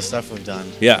 here's all the stuff we've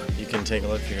done. Yeah, You can take a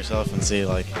look for yourself and see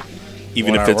like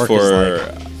even what if our it's work is for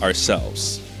like.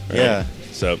 ourselves. Right? Yeah.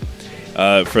 So,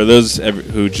 for those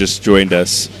who just joined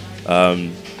us,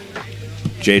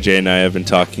 JJ and I have been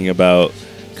talking about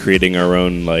creating our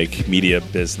own like media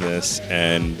business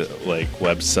and like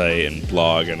website and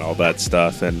blog and all that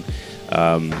stuff. And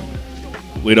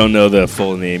we don't know the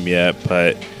full name yet,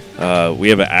 but we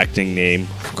have an acting name,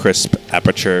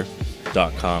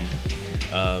 crispaperture.com.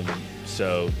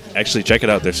 So actually check it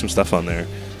out. There's some stuff on there.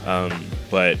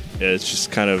 But it's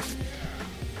just kind of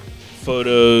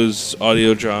photos,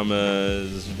 audio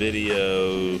dramas,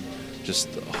 video,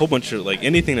 just a whole bunch of like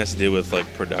anything that's to do with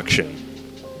like production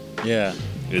Yeah.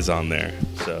 is on there.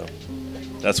 So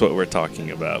that's what we're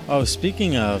talking about. Oh,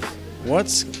 speaking of,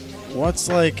 what's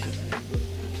like?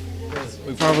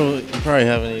 We probably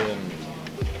haven't even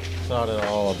thought at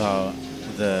all about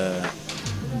the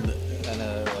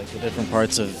like the different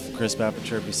parts of Crisp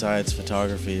Aperture besides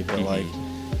photography. But like,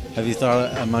 have you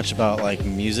thought much about like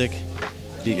music?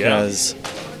 Because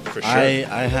For sure.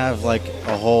 I have like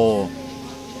a whole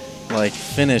like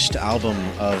finished album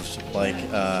of like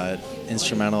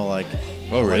instrumental like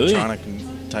Oh, really? electronic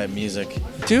type music.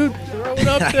 Dude, throw it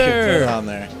up I could put it there. on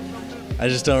there. I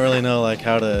just don't really know like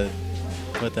how to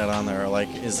put that on there. Or like,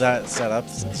 is that set up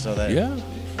so that Yeah.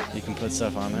 you can put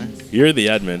stuff on there? You're the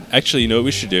admin. Actually, you know what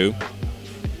we should do?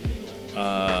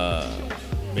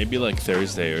 Maybe like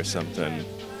Thursday or something.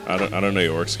 I don't know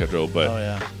your work schedule, but Oh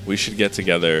yeah, we should get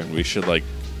together and we should like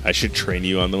I should train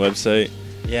you on the website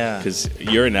yeah, because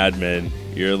you're an admin.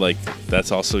 You're like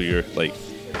that's also your like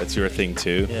that's your thing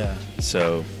too. yeah.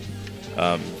 So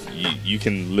you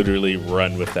can literally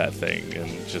run with that thing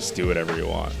and just do whatever you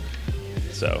want.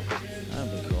 So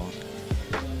That'd be cool.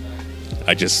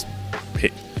 I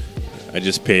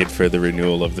just paid for the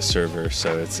renewal of the server,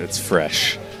 so it's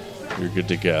fresh. You're good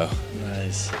to go.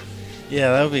 Nice.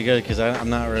 Yeah, that would be good because I'm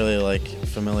not really like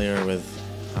familiar with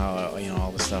how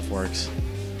all the stuff works.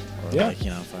 Or Yeah. like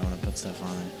if I want to put stuff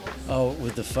on it. Oh,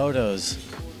 with the photos,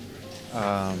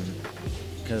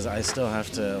 because I still have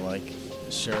to like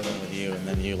share them with you, and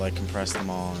then you like compress them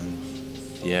all, and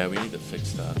Yeah, we need to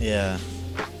fix that. yeah.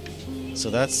 So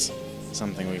that's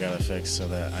something we gotta fix so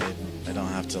that I don't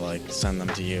have to like send them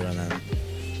to you and then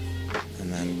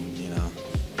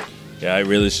Yeah, I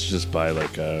really should just buy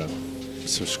like a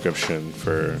subscription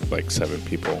for like 7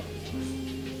 people.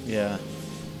 yeah.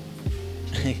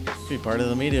 Be part of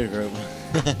the media group.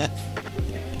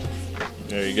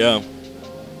 There you go.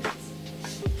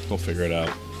 We'll figure it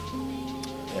out.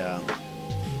 Yeah.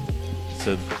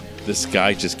 So this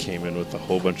guy just came in with a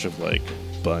whole bunch of like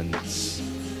buns,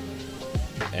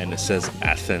 and it says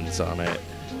Athens on it.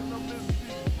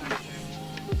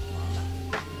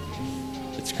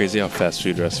 It's crazy how fast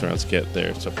food restaurants get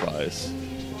their supplies.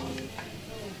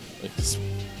 Like this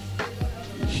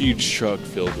huge truck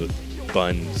filled with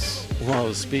buns.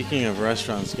 Well, speaking of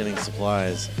restaurants getting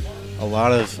supplies, a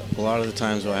lot of the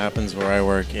times what happens where I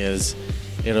work is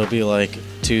it'll be like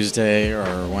Tuesday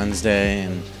or Wednesday,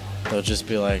 and they'll just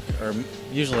be like, or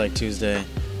usually like Tuesday,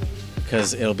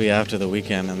 because it'll be after the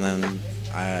weekend, and then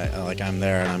I'm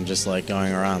there and I'm just like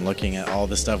going around looking at all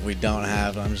the stuff we don't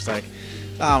have, and I'm just like,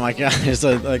 oh my god, there's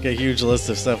like a huge list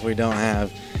of stuff we don't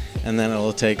have, and then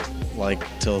it'll take like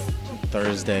till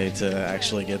Thursday to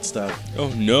actually get stuff. Oh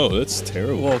no, that's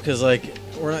terrible. Well, because like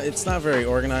it's not very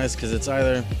organized, because it's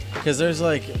either because there's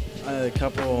like a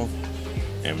couple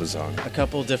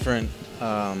different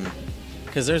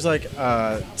because there's like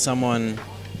someone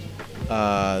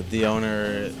the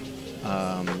owner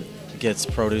gets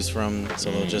produce from,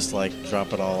 so they'll just like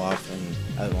drop it all off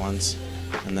at once,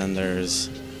 and then there's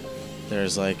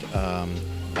like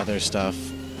other stuff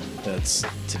that's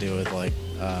to do with like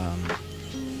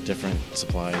different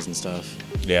supplies and stuff.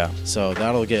 Yeah. So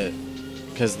that'll get,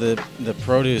 because the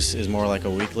produce is more like a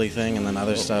weekly thing, and then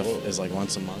other stuff is like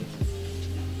once a month.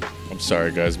 I'm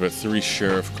sorry, guys, but 3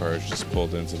 sheriff cars just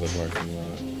pulled into the parking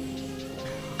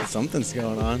lot. Something's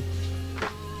going on.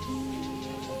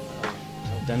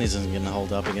 Denny's isn't getting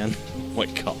hold up again. Oh my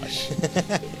gosh.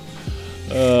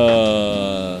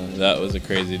 That was a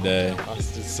crazy day.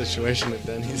 Hostage situation at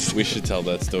Denny's. We should tell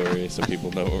that story so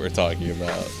people know what we're talking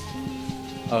about.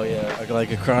 Oh yeah,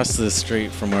 like across the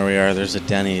street from where we are, there's a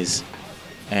Denny's,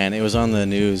 and it was on the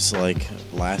news like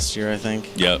last year, I think,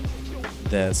 Yep.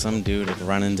 that some dude had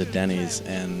run into Denny's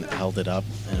and held it up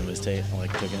and was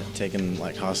taken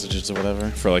like hostages or whatever.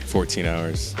 For like 14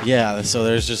 hours. Yeah, so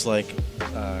there's just like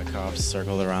cops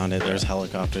circled around it. There's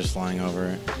helicopters flying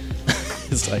over it.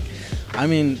 It's like, I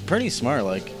mean, pretty smart.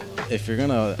 Like, if you're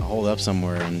gonna hold up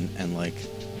somewhere and like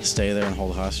stay there and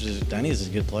hold hostages, Denny's is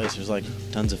a good place. There's like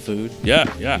tons of food. Yeah,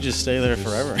 You yeah. can just stay there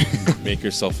forever. Make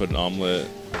yourself an omelet,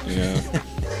 you know?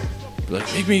 Be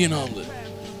like, make me an omelet.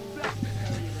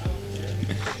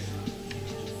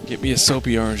 Get me a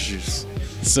soapy orange juice.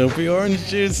 Soapy orange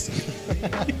juice.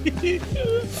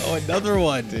 Oh, another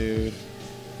one, dude.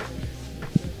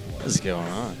 What is going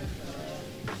on?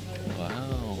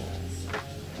 Wow.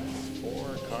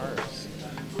 4 cars.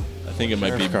 I think it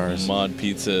might be Sheriff cars. Mod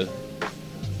Pizza.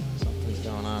 Something's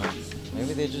going on.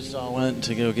 Maybe they just all went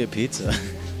to go get pizza.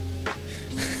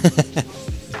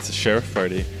 It's a sheriff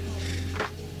party.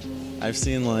 I've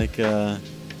seen like a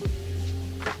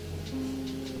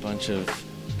bunch of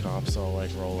cops all like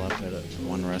roll up at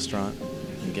one restaurant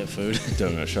and get food.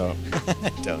 Donut shop.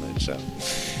 Donut shop.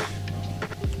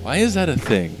 Why is that a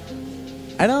thing?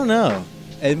 I don't know.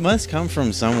 It must come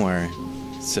from somewhere.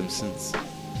 Simpsons.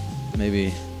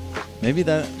 Maybe I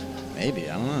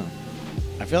don't know.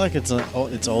 I feel like it's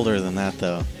older than that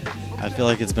though. I feel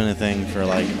like it's been a thing for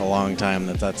like a long time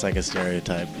that's like a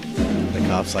stereotype. The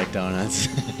cops like donuts.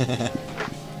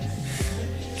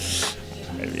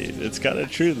 I mean, it's kind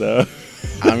of true though.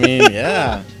 I mean,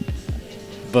 yeah.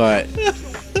 But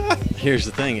here's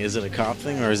the thing: is it a cop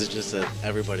thing or is it just a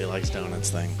everybody likes donuts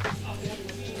thing?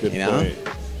 Good You know? point.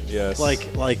 Yes.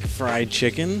 Like fried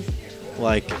chicken.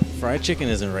 Like fried chicken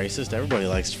isn't racist. Everybody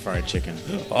likes fried chicken.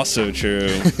 Also true.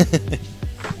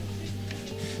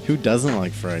 Who doesn't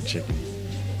like fried chicken?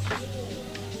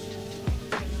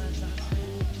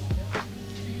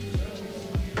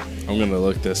 I'm gonna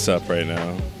look this up right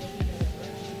now.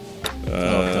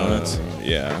 Donuts?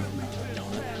 Yeah.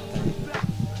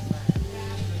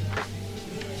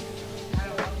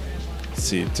 Let's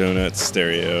see, donut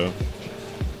stereo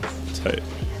type.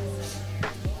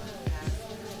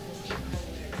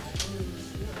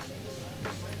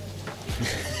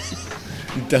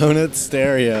 Donut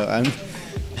stereo.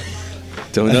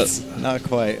 Donut. That's not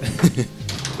quite.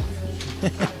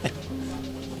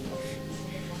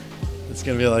 It's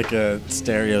gonna be like a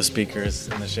stereo speakers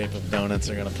in the shape of donuts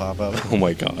are gonna pop up. Oh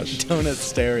my gosh. Donut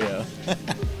stereo.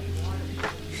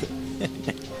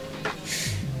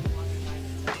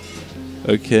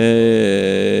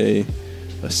 Okay.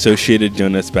 Associated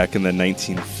Donuts back in the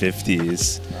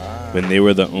 1950s when they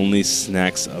were the only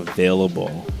snacks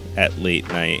available at late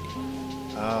night.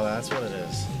 Oh, that's what it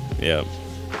is. Yep.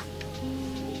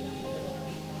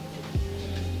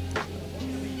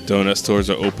 Donut stores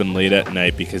are open late at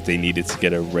night because they needed to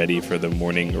get it ready for the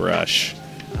morning rush.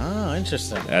 Oh,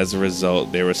 interesting. As a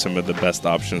result, they were some of the best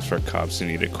options for cops who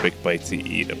need a quick bite to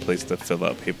eat, a place to fill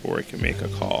out paperwork and make a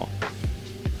call.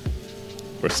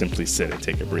 Or simply sit and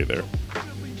take a breather.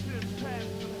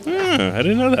 I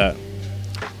didn't know that.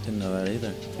 Didn't know that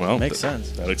either. Well, makes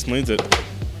sense. That explains it.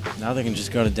 Now they can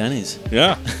just go to Denny's.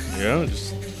 Yeah. Yeah.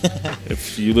 Just,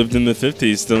 if you lived in the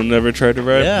 50s, don't never try to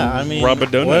Yeah, I mean, rob a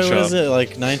donut what shop. was it, like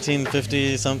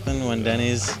 1950 something when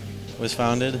Denny's was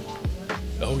founded?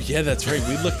 Oh, yeah, that's right.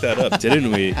 We looked that up,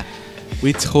 didn't we?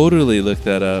 We totally looked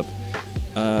that up.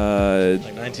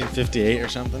 Like 1958 or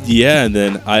something? Yeah, and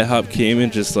then IHOP came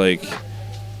and just like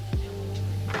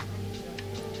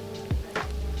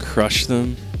crushed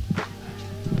them.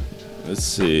 Let's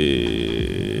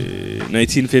see.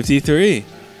 1953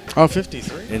 Oh,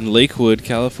 53. in Lakewood,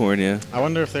 California. I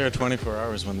wonder if they were 24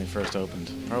 hours when they first opened.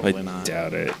 Probably I not.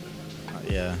 doubt it.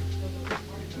 Yeah.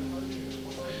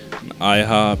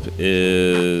 IHOP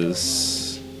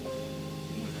is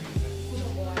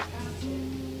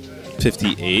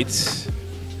 58.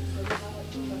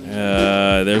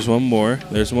 There's one more.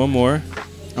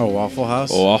 Oh, Waffle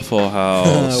House? Waffle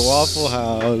House. Waffle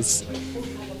House.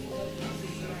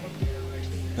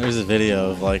 There's a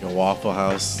video of like a Waffle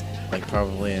House, like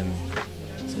probably in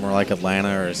somewhere like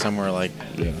Atlanta or somewhere like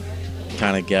Yeah.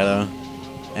 kind of ghetto.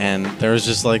 And there was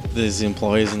just like these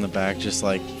employees in the back just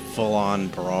like full on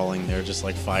brawling. They were just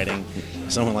like fighting.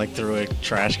 Someone like threw a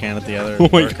trash can at the other. Oh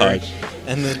my worker. gosh.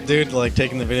 And the dude like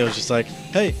taking the video was just like,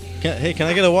 hey, can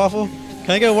I get a waffle?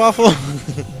 Can I get a waffle?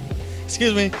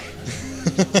 Excuse me.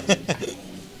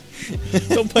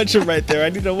 Don't punch him right there. I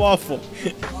need a waffle.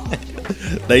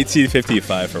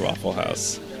 1955 for Waffle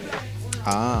House.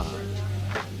 Ah.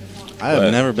 I have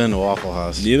What? never been to Waffle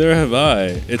House. Neither have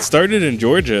I. It started in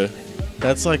Georgia.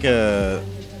 That's like a...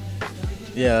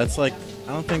 Yeah, that's like...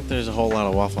 I don't think there's a whole lot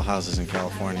of Waffle Houses in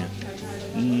California.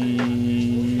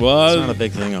 It's Well, not a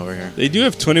big thing over here. they do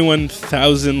have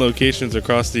 21,000 locations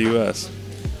across the U.S.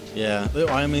 Yeah,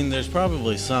 I mean, there's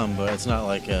probably some, but it's not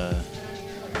like a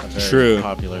very True.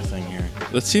 popular thing here.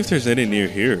 Let's see if there's any near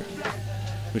here.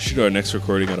 We should do our next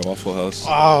recording at a Waffle House.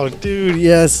 Oh, dude,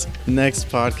 yes. Next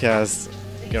podcast,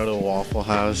 go to Waffle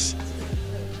House.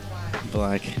 Be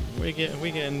like, we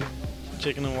getting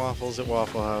chicken and waffles at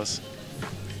Waffle House.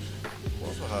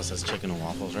 Waffle House has chicken and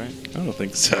waffles, right? I don't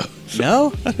think so.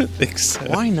 No? I don't think so.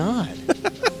 Why not?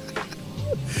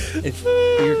 If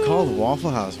you're called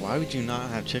Waffle House, why would you not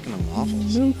have chicken and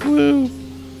waffles? No clue.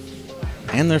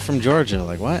 And they're from Georgia.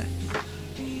 Like, what?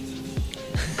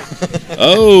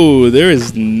 Oh, there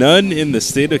is none in the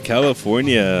state of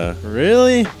California.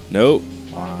 Really? Nope.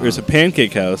 Wow. There's a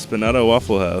Pancake House, but not a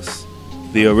Waffle House.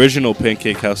 The original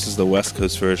Pancake House is the West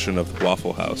Coast version of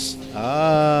Waffle House.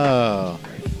 Oh.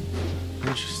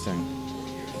 Interesting.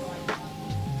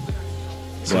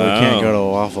 So we Wow. can't go to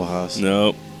a Waffle House.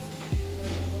 Nope.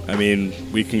 I mean,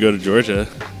 we can go to Georgia.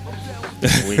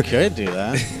 We could do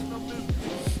that.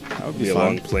 That would Be be a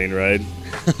long fun. plane ride.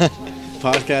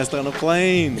 Podcast on a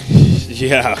plane.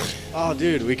 Yeah. Oh,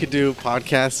 dude, we could do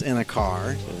podcasts in a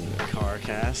car. Car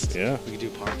cast. Yeah. We could do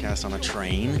podcasts on a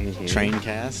train. Mhm. Train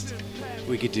cast.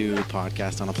 We could do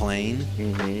podcast on a plane.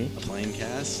 Mm-hmm. A plane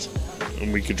cast.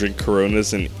 And we could drink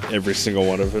Coronas in every single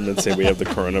one of them and say we have the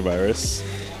coronavirus.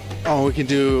 Oh, we can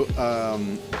do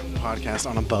podcast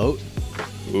on a boat.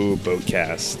 Ooh,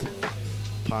 Boatcast.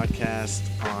 Podcast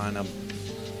on a...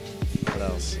 What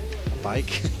else? A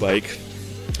bike? Bike.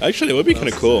 Actually, it would be What kind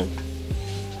of else cool. is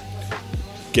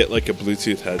Get like a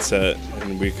Bluetooth headset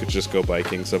and we could just go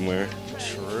biking somewhere.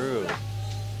 True.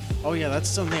 Oh yeah, that's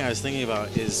something I was thinking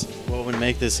about is what would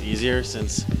make this easier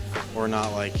since we're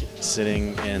not like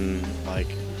sitting in like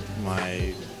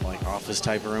my like office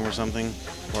type of room or something.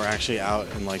 We're actually out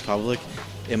in like public.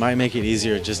 It might make it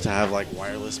easier just to have like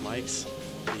wireless mics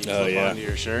that you Oh, clip yeah. onto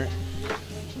your shirt.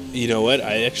 You know what?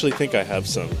 I actually think I have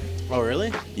some. Oh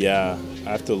really? Yeah, I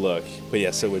have to look. But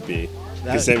yes, it would be.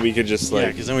 Because That- then we could just Yeah, like,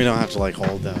 because then we don't have to like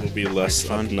hold that. it'll be less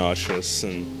microphone. obnoxious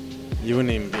and You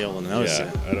wouldn't even be able to notice yeah,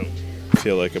 it. I don't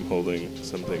feel like I'm holding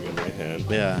something in my hand.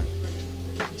 Yeah.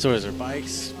 So is there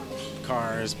bikes,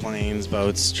 cars, planes,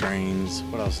 boats, trains?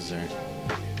 What else is there?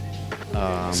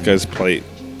 This guy's plate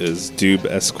is Dube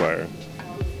Esquire.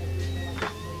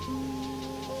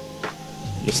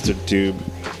 Mr. Dube.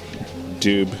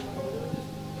 Dube.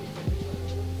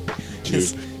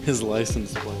 his, Dube. his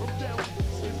license plate.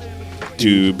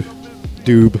 Dube.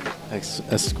 Dube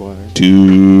Esquire.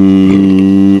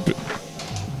 Dube.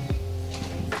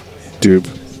 Dube.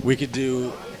 We could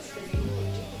do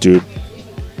Dube.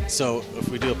 so if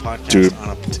we do a podcast Dube.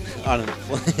 on a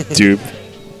Dube.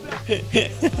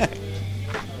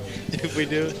 if we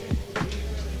do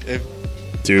if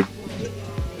Dube.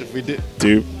 if we do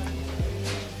Dube.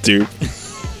 Dube.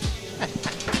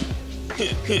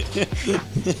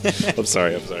 I'm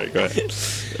sorry. Go ahead.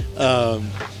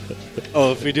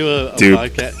 if we do a Dude.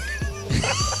 podcast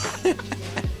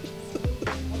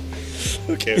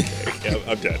Okay. Yeah,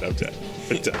 I'm done.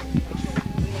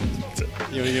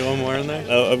 you want to get one more in there?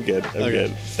 Oh, I'm good.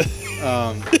 Okay.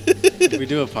 If we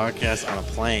do a podcast on a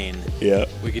plane, Yeah.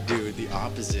 we could do the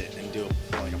opposite and do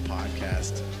like a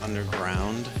podcast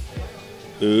underground.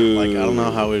 Ooh. Like I don't know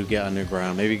how we would get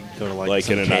underground. Maybe go to like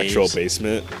in some an actual caves.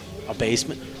 basement. A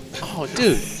basement? Oh,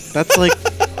 dude, that's like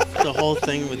the whole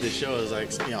thing with the show is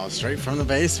like, straight from the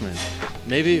basement.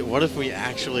 Maybe, what if we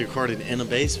actually recorded in a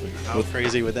basement? How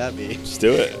crazy would that be? Just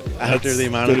do it. After the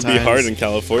amount of It'd be hard times- in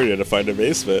California to find a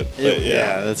basement. But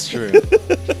Yeah, that's true.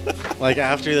 Like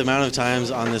after the amount of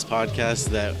times on this podcast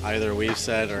that either we've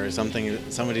said or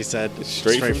somebody said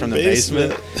Straight from from the the basement.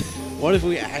 basement. What if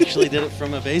we actually did it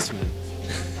from a basement?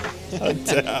 I'm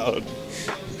down.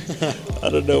 I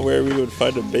don't know where we would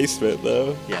find a basement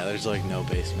though. Yeah, there's like no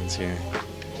basements here.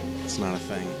 It's not a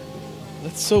thing.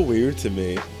 That's so weird to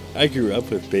me. I grew up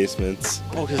with basements.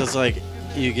 Oh, because it's like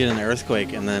you get an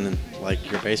earthquake and then like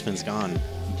your basement's gone.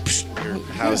 Your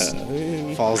house Yeah, I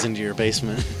mean, falls into your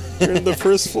basement. you're in the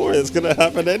first floor. It's gonna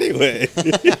happen anyway.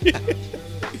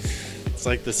 It's It's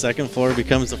like the second floor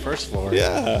becomes the first floor.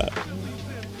 Yeah.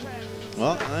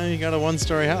 Well, now you got a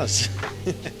one-story house.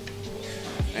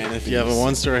 And if you have a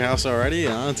one-story house already,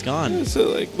 it's gone.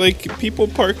 So like people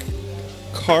park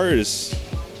cars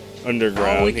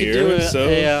underground we could here.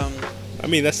 do I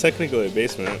mean, that's technically a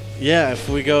basement. yeah, if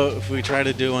we try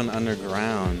to do one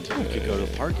underground, we could go to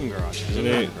a parking garage. 'Cause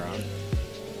we're Right. underground.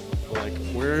 Like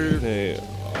we're Hey,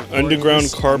 underground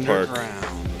this car park. underground.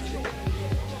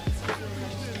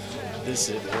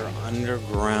 We're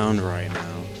underground right now.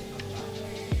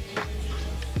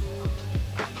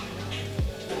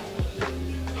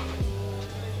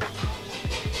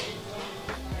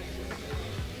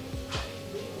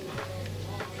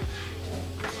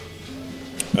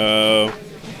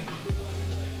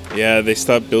 Yeah, they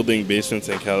stopped building basements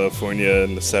in California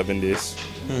in the 70s.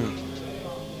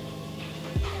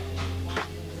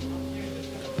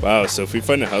 Wow, so if we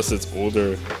find a house that's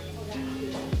older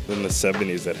than the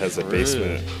 70s that has a True.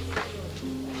 basement.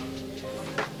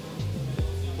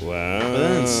 Wow. But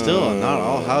then still, not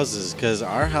all houses, because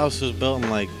our house was built in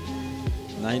like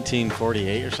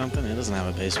 1948 or something. It doesn't have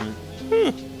a basement.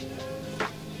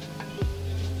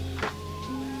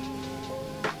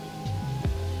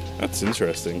 That's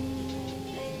interesting.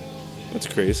 That's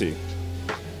crazy.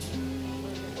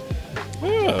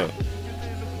 Oh,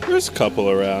 there's a couple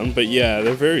around, but yeah,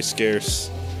 they're very scarce.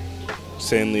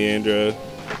 San Leandro.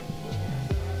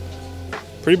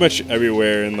 Pretty much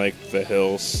everywhere in like the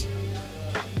hills.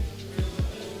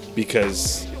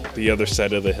 Because the other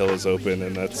side of the hill is open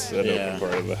and that's an Yeah. open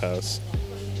part of the house.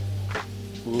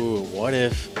 Ooh, what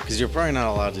if? Because you're probably not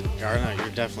allowed to, or no, you're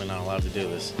definitely not allowed to do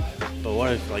this. But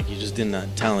what if, like, you just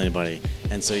didn't tell anybody,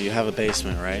 and so you have a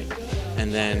basement, right?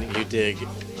 And then you dig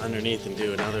underneath and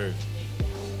do another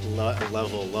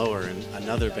level lower, and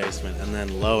another basement, and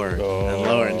then lower and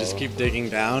lower, and just keep digging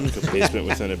down. A basement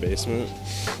within a basement.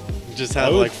 Just I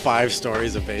have would- like 5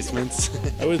 stories of basements.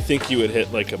 I would think you would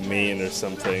hit like a main or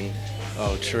something.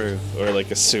 Oh, true. Or like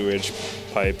a sewage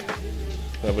pipe.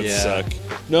 That would Yeah. suck.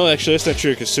 No, actually, that's not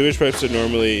true because sewage pipes are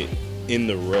normally in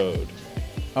the road.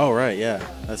 Oh, right, yeah,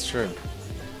 that's true.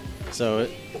 So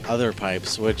other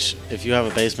pipes, which if you have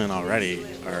a basement already,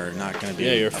 are not going to be.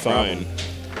 Yeah, you're a fine. problem.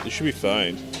 You should be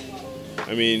fine.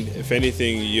 I mean, if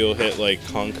anything, you'll hit like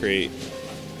concrete.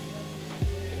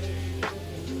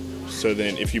 So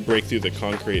then, if you break through the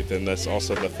concrete, then that's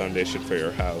also the foundation for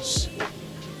your house.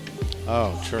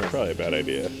 Oh, true. Probably a bad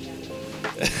idea.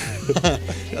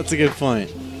 That's a good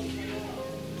point.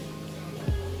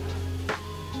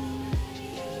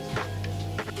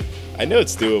 I know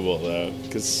it's doable though,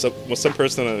 because some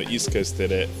person on the East Coast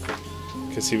did it,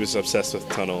 because he was obsessed with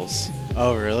tunnels.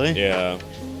 Oh, really? Yeah.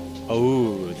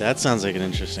 Oh, that sounds like an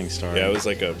interesting story. Yeah, it was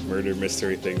like a murder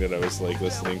mystery thing that I was like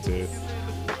listening to.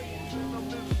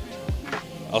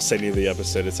 I'll send you the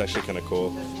episode. It's actually kind of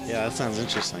cool. Yeah, that sounds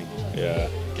interesting. Yeah.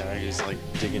 Guy who's like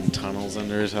digging tunnels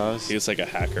under his house. He was like a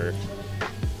hacker.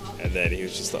 And then he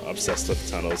was just obsessed with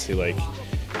tunnels. He like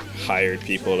hired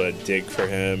people to dig for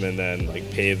him and then like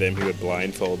pay them. He would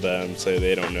blindfold them so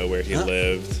they don't know where he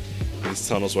lived. These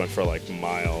tunnels went for like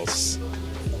miles.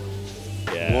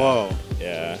 Yeah. Whoa.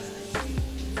 Yeah.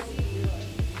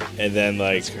 And then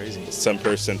like That's crazy. some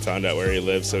person found out where he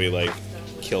lived, so he like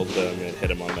killed them and hit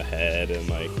him on the head and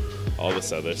like all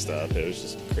this other stuff. It was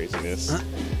just craziness.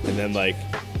 And then like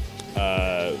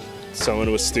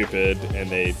someone was stupid and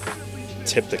they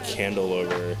tipped a candle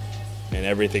over and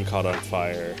everything caught on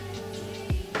fire.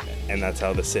 And that's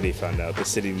how the city found out. The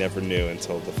city never knew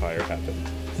until the fire happened.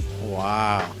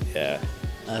 Wow. Yeah.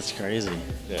 That's crazy.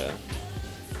 Yeah.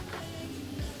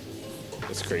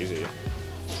 It's crazy.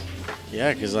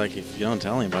 Yeah, because like if you don't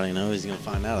tell anybody, nobody's gonna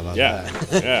find out about Yeah.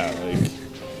 that. Yeah. Like,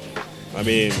 I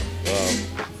mean,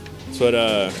 that's what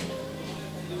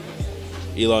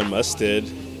Elon Musk did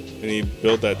when he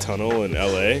built that tunnel in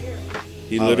LA.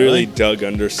 He Oh, literally really? dug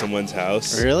under someone's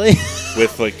house Really?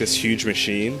 with like this huge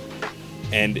machine.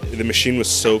 And the machine was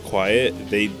so quiet,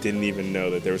 they didn't even know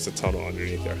that there was a tunnel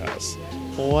underneath their house.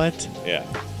 What? Yeah.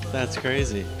 That's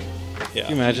crazy. Yeah.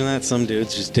 Can you imagine that? Some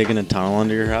dude's just digging a tunnel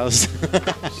under your house.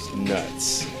 It's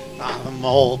nuts. The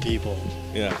mole people.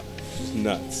 Yeah. It's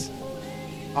nuts.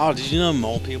 Oh, did you know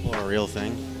mole people are a real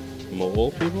thing?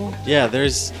 Mole people? Yeah,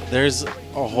 there's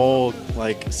a whole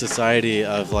like society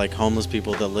of like homeless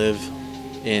people that live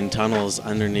in tunnels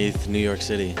underneath New York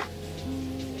City.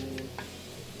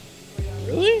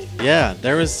 Really? Yeah,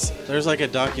 there's like a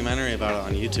documentary about it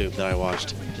on YouTube that I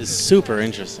watched. It's super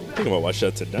interesting. I think I'm gonna watch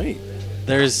that tonight.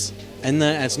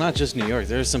 It's not just New York.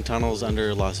 There's some tunnels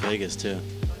under Las Vegas too.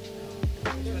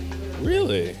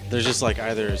 Really? There's just like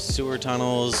either sewer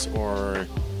tunnels or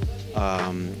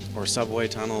subway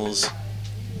tunnels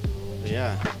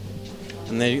Yeah.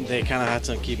 And they kind of had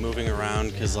to keep moving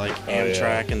around because like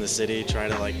Amtrak and the city try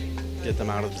to like get them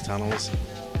out of the tunnels.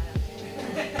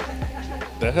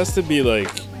 That has to be like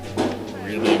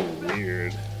really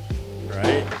weird,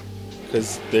 Right?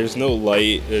 because there's no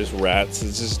light, there's rats,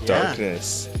 it's just Yeah.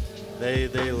 darkness. They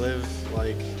live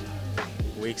like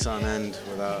weeks on end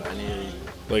without any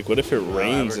Like, what if it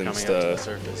rains ever and coming up to the stuff?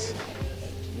 surface.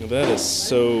 That is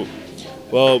so.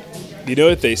 Well, you know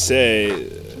what they say.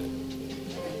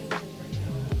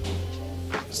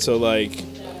 So, like,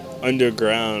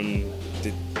 underground,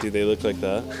 do they look like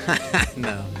that?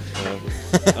 No.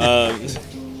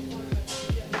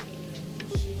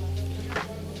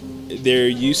 There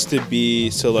used to be,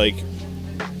 so like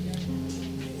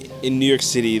in New York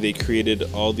City, they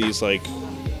created all these like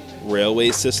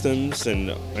railway systems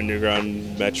and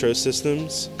underground metro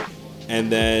systems,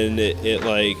 and then it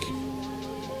like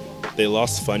they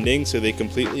lost funding, so they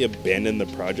completely abandoned the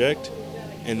project,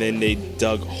 and then they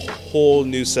dug a whole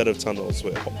new set of tunnels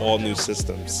with all new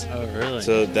systems. Oh, really?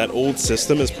 So that old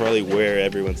system is probably where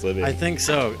everyone's living. I think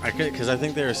so. Because I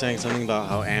think they were saying something about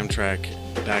how Amtrak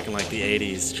back in like the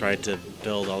 80s tried to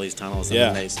build all these tunnels and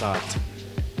then they stopped.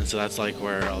 And so that's like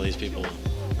where all these people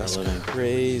are living.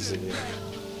 Crazy.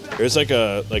 There's like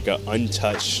a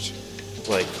untouched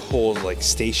like whole like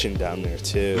station down there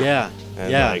too. Yeah.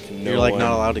 And, yeah. like, no You're like one-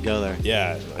 not allowed to go there.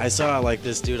 Yeah. I saw like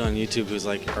this dude on YouTube who's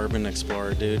like urban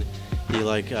explorer dude. He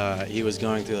like he was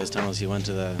going through those tunnels. He went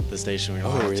to the station we were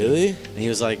allowed to. really? And he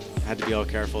was like had to be all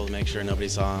careful to make sure nobody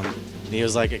saw him. And he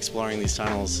was like exploring these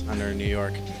tunnels under New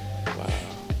York. Wow.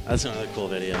 That's another cool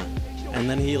video. And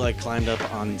then he like climbed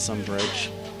up on some bridge.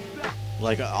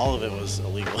 Like all of it was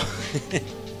illegal.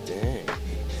 Dang.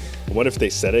 What if they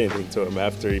said anything to him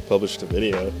after he published a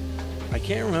video? I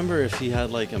can't remember if he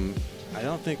had like I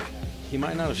don't think he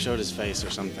might not have showed his face or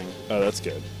something. Oh, that's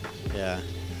good. Yeah.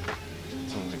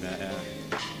 Something like that.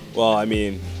 Yeah. Well, I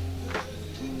mean,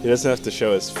 he doesn't have to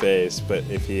show his face, but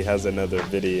if he has another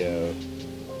video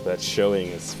that's showing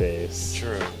his face.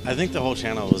 True. I think the whole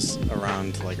channel was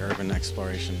around like urban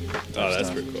exploration. type Oh, that's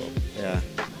stuff. pretty cool. Yeah.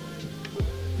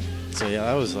 So yeah,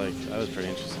 that was pretty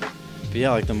interesting. But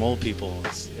yeah, like the mole people,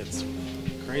 it's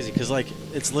crazy because like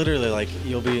it's literally like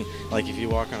you'll be like if you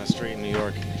walk on a street in New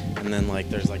York and then like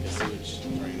there's like a sewage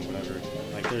drain or whatever,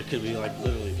 like there could be like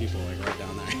literally people like right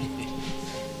down there.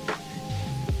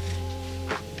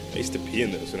 I used to pee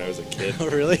in those when I was a kid. Oh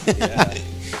really? Yeah.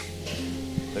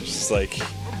 I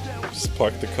just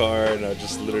park the car and I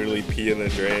just literally pee in the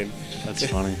drain. That's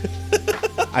funny.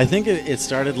 I think it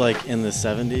started like in the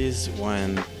 70s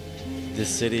when the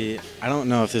city. I don't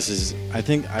know if this is. I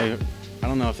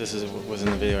don't know if this was in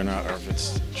the video or not, or if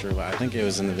it's true. But I think it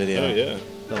was in the video. Oh yeah.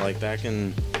 But like back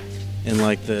in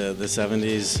like the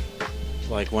 70s,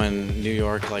 like when New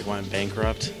York like went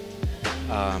bankrupt,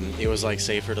 it was like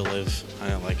safer to live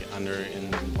like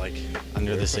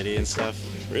under the city and stuff.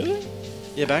 Really?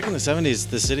 Yeah, back in the 70s,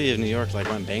 the city of New York like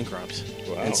went bankrupt.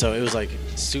 Wow. And so it was like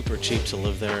super cheap to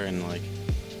live there, and like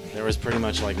there was pretty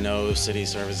much like no city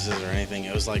services or anything.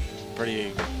 It was like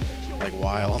pretty like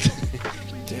wild.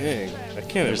 Dang. I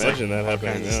can't There's imagine like that all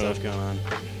happening kinds now. of stuff going on.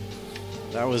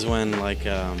 That was when like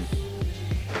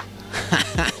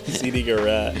CD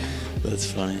Garrett. that's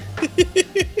funny.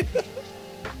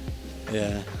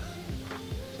 Yeah.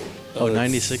 Oh,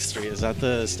 that's- 96th Street. Is that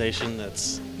the station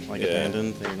that's like Yeah.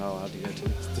 abandoned that you're not allowed to go to?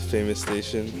 It's the famous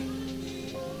station.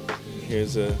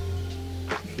 Here's a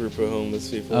group of homeless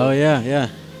people. Oh yeah, yeah.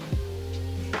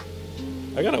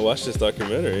 I gotta watch this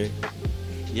documentary.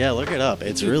 Yeah, look it up.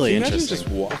 It's Dude, really can you imagine interesting.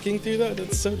 just walking through that?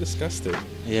 That's so disgusting.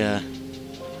 Yeah.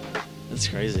 That's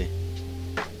crazy.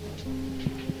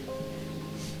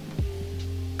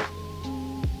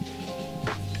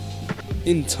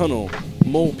 In tunnel,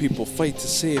 mole people fight to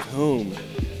save home.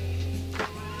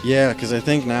 Yeah, because I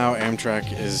think now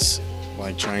Amtrak is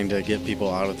like trying to get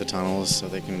people out of the tunnels so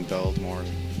they can build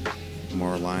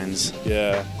more lines.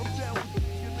 Yeah.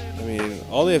 I mean,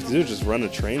 all they have to do is just run a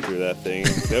train through that thing.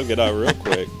 They'll get out real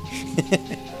quick.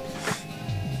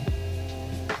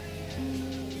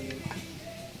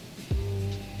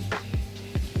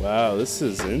 Wow, this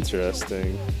is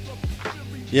interesting.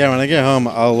 Yeah, when I get home,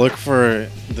 I'll look for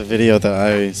the video that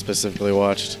I specifically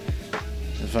watched.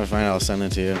 If I find it, I'll send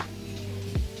it to you.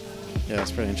 Yeah,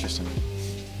 it's pretty interesting.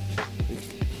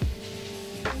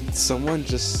 Someone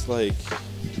just like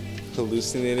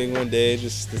hallucinating one day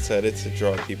just decided to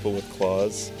draw people with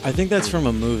claws, I think that's from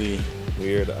a movie.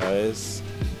 weird eyes.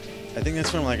 I think that's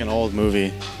from like an old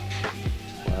movie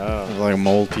Wow. of like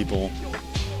mold people.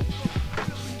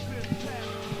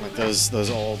 Like those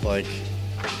old like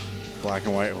black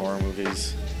and white horror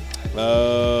movies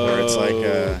Oh. where it's like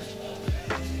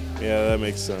Yeah, that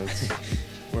makes sense.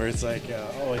 where it's like,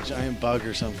 a giant bug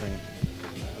or something,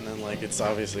 and then like it's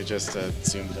obviously just a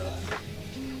zoomed up,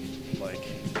 like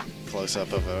close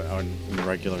up of a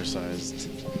regular sized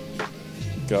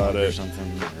Got or it.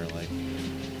 something, or like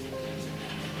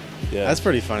Yeah. that's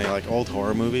pretty funny. Like old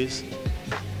horror movies,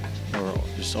 or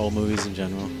just old movies in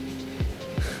general.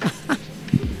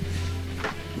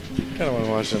 Kind of want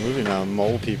to watch that movie now.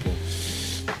 Mole People.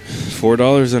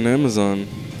 $4 on Amazon.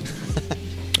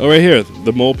 Oh, right here.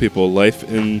 The Mole People, Life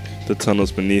in the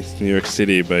Tunnels Beneath New York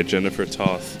City by Jennifer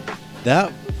Toth.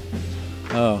 That?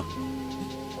 Oh.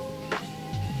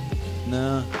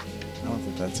 No, I don't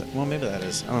think that's it. Well, maybe that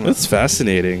is. I don't know. That's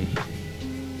fascinating.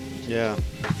 Yeah.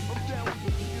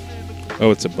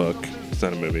 Oh, it's a book. It's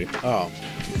not a movie. Oh.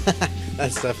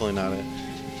 That's definitely not it.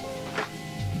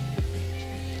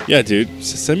 Yeah, dude.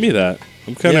 Send me that.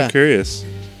 I'm kind of Yeah. curious.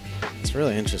 It's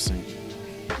really interesting.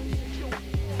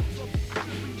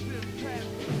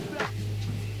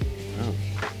 Wow.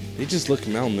 They just look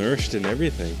malnourished and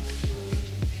everything.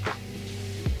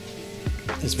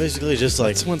 It's basically just like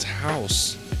Like someone's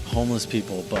house. homeless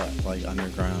people, but like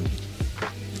underground.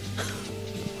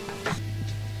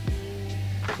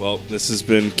 Well, this has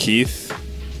been Keith.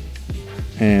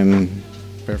 And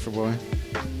Barefoot Boy.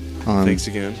 Thanks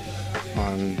again.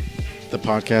 On the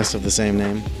podcast of the same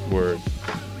name. Word.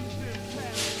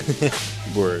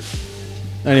 Word.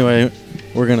 Anyway,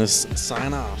 we're going to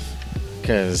sign off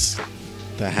because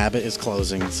the habit is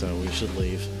closing, so we should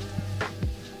leave.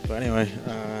 But anyway,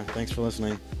 thanks for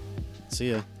listening.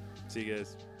 See ya. See you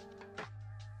guys.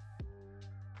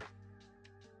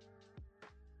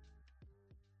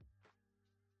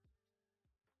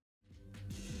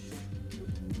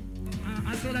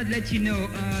 I thought I'd let you know.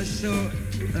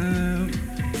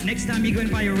 Next time you go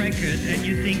and buy a record and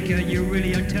you think you're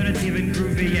really alternative and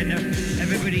groovy and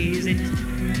everybody is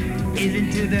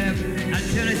into the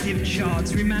alternative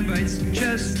charts, remember it's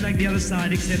just like the other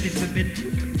side, except it's a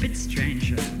bit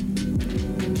stranger.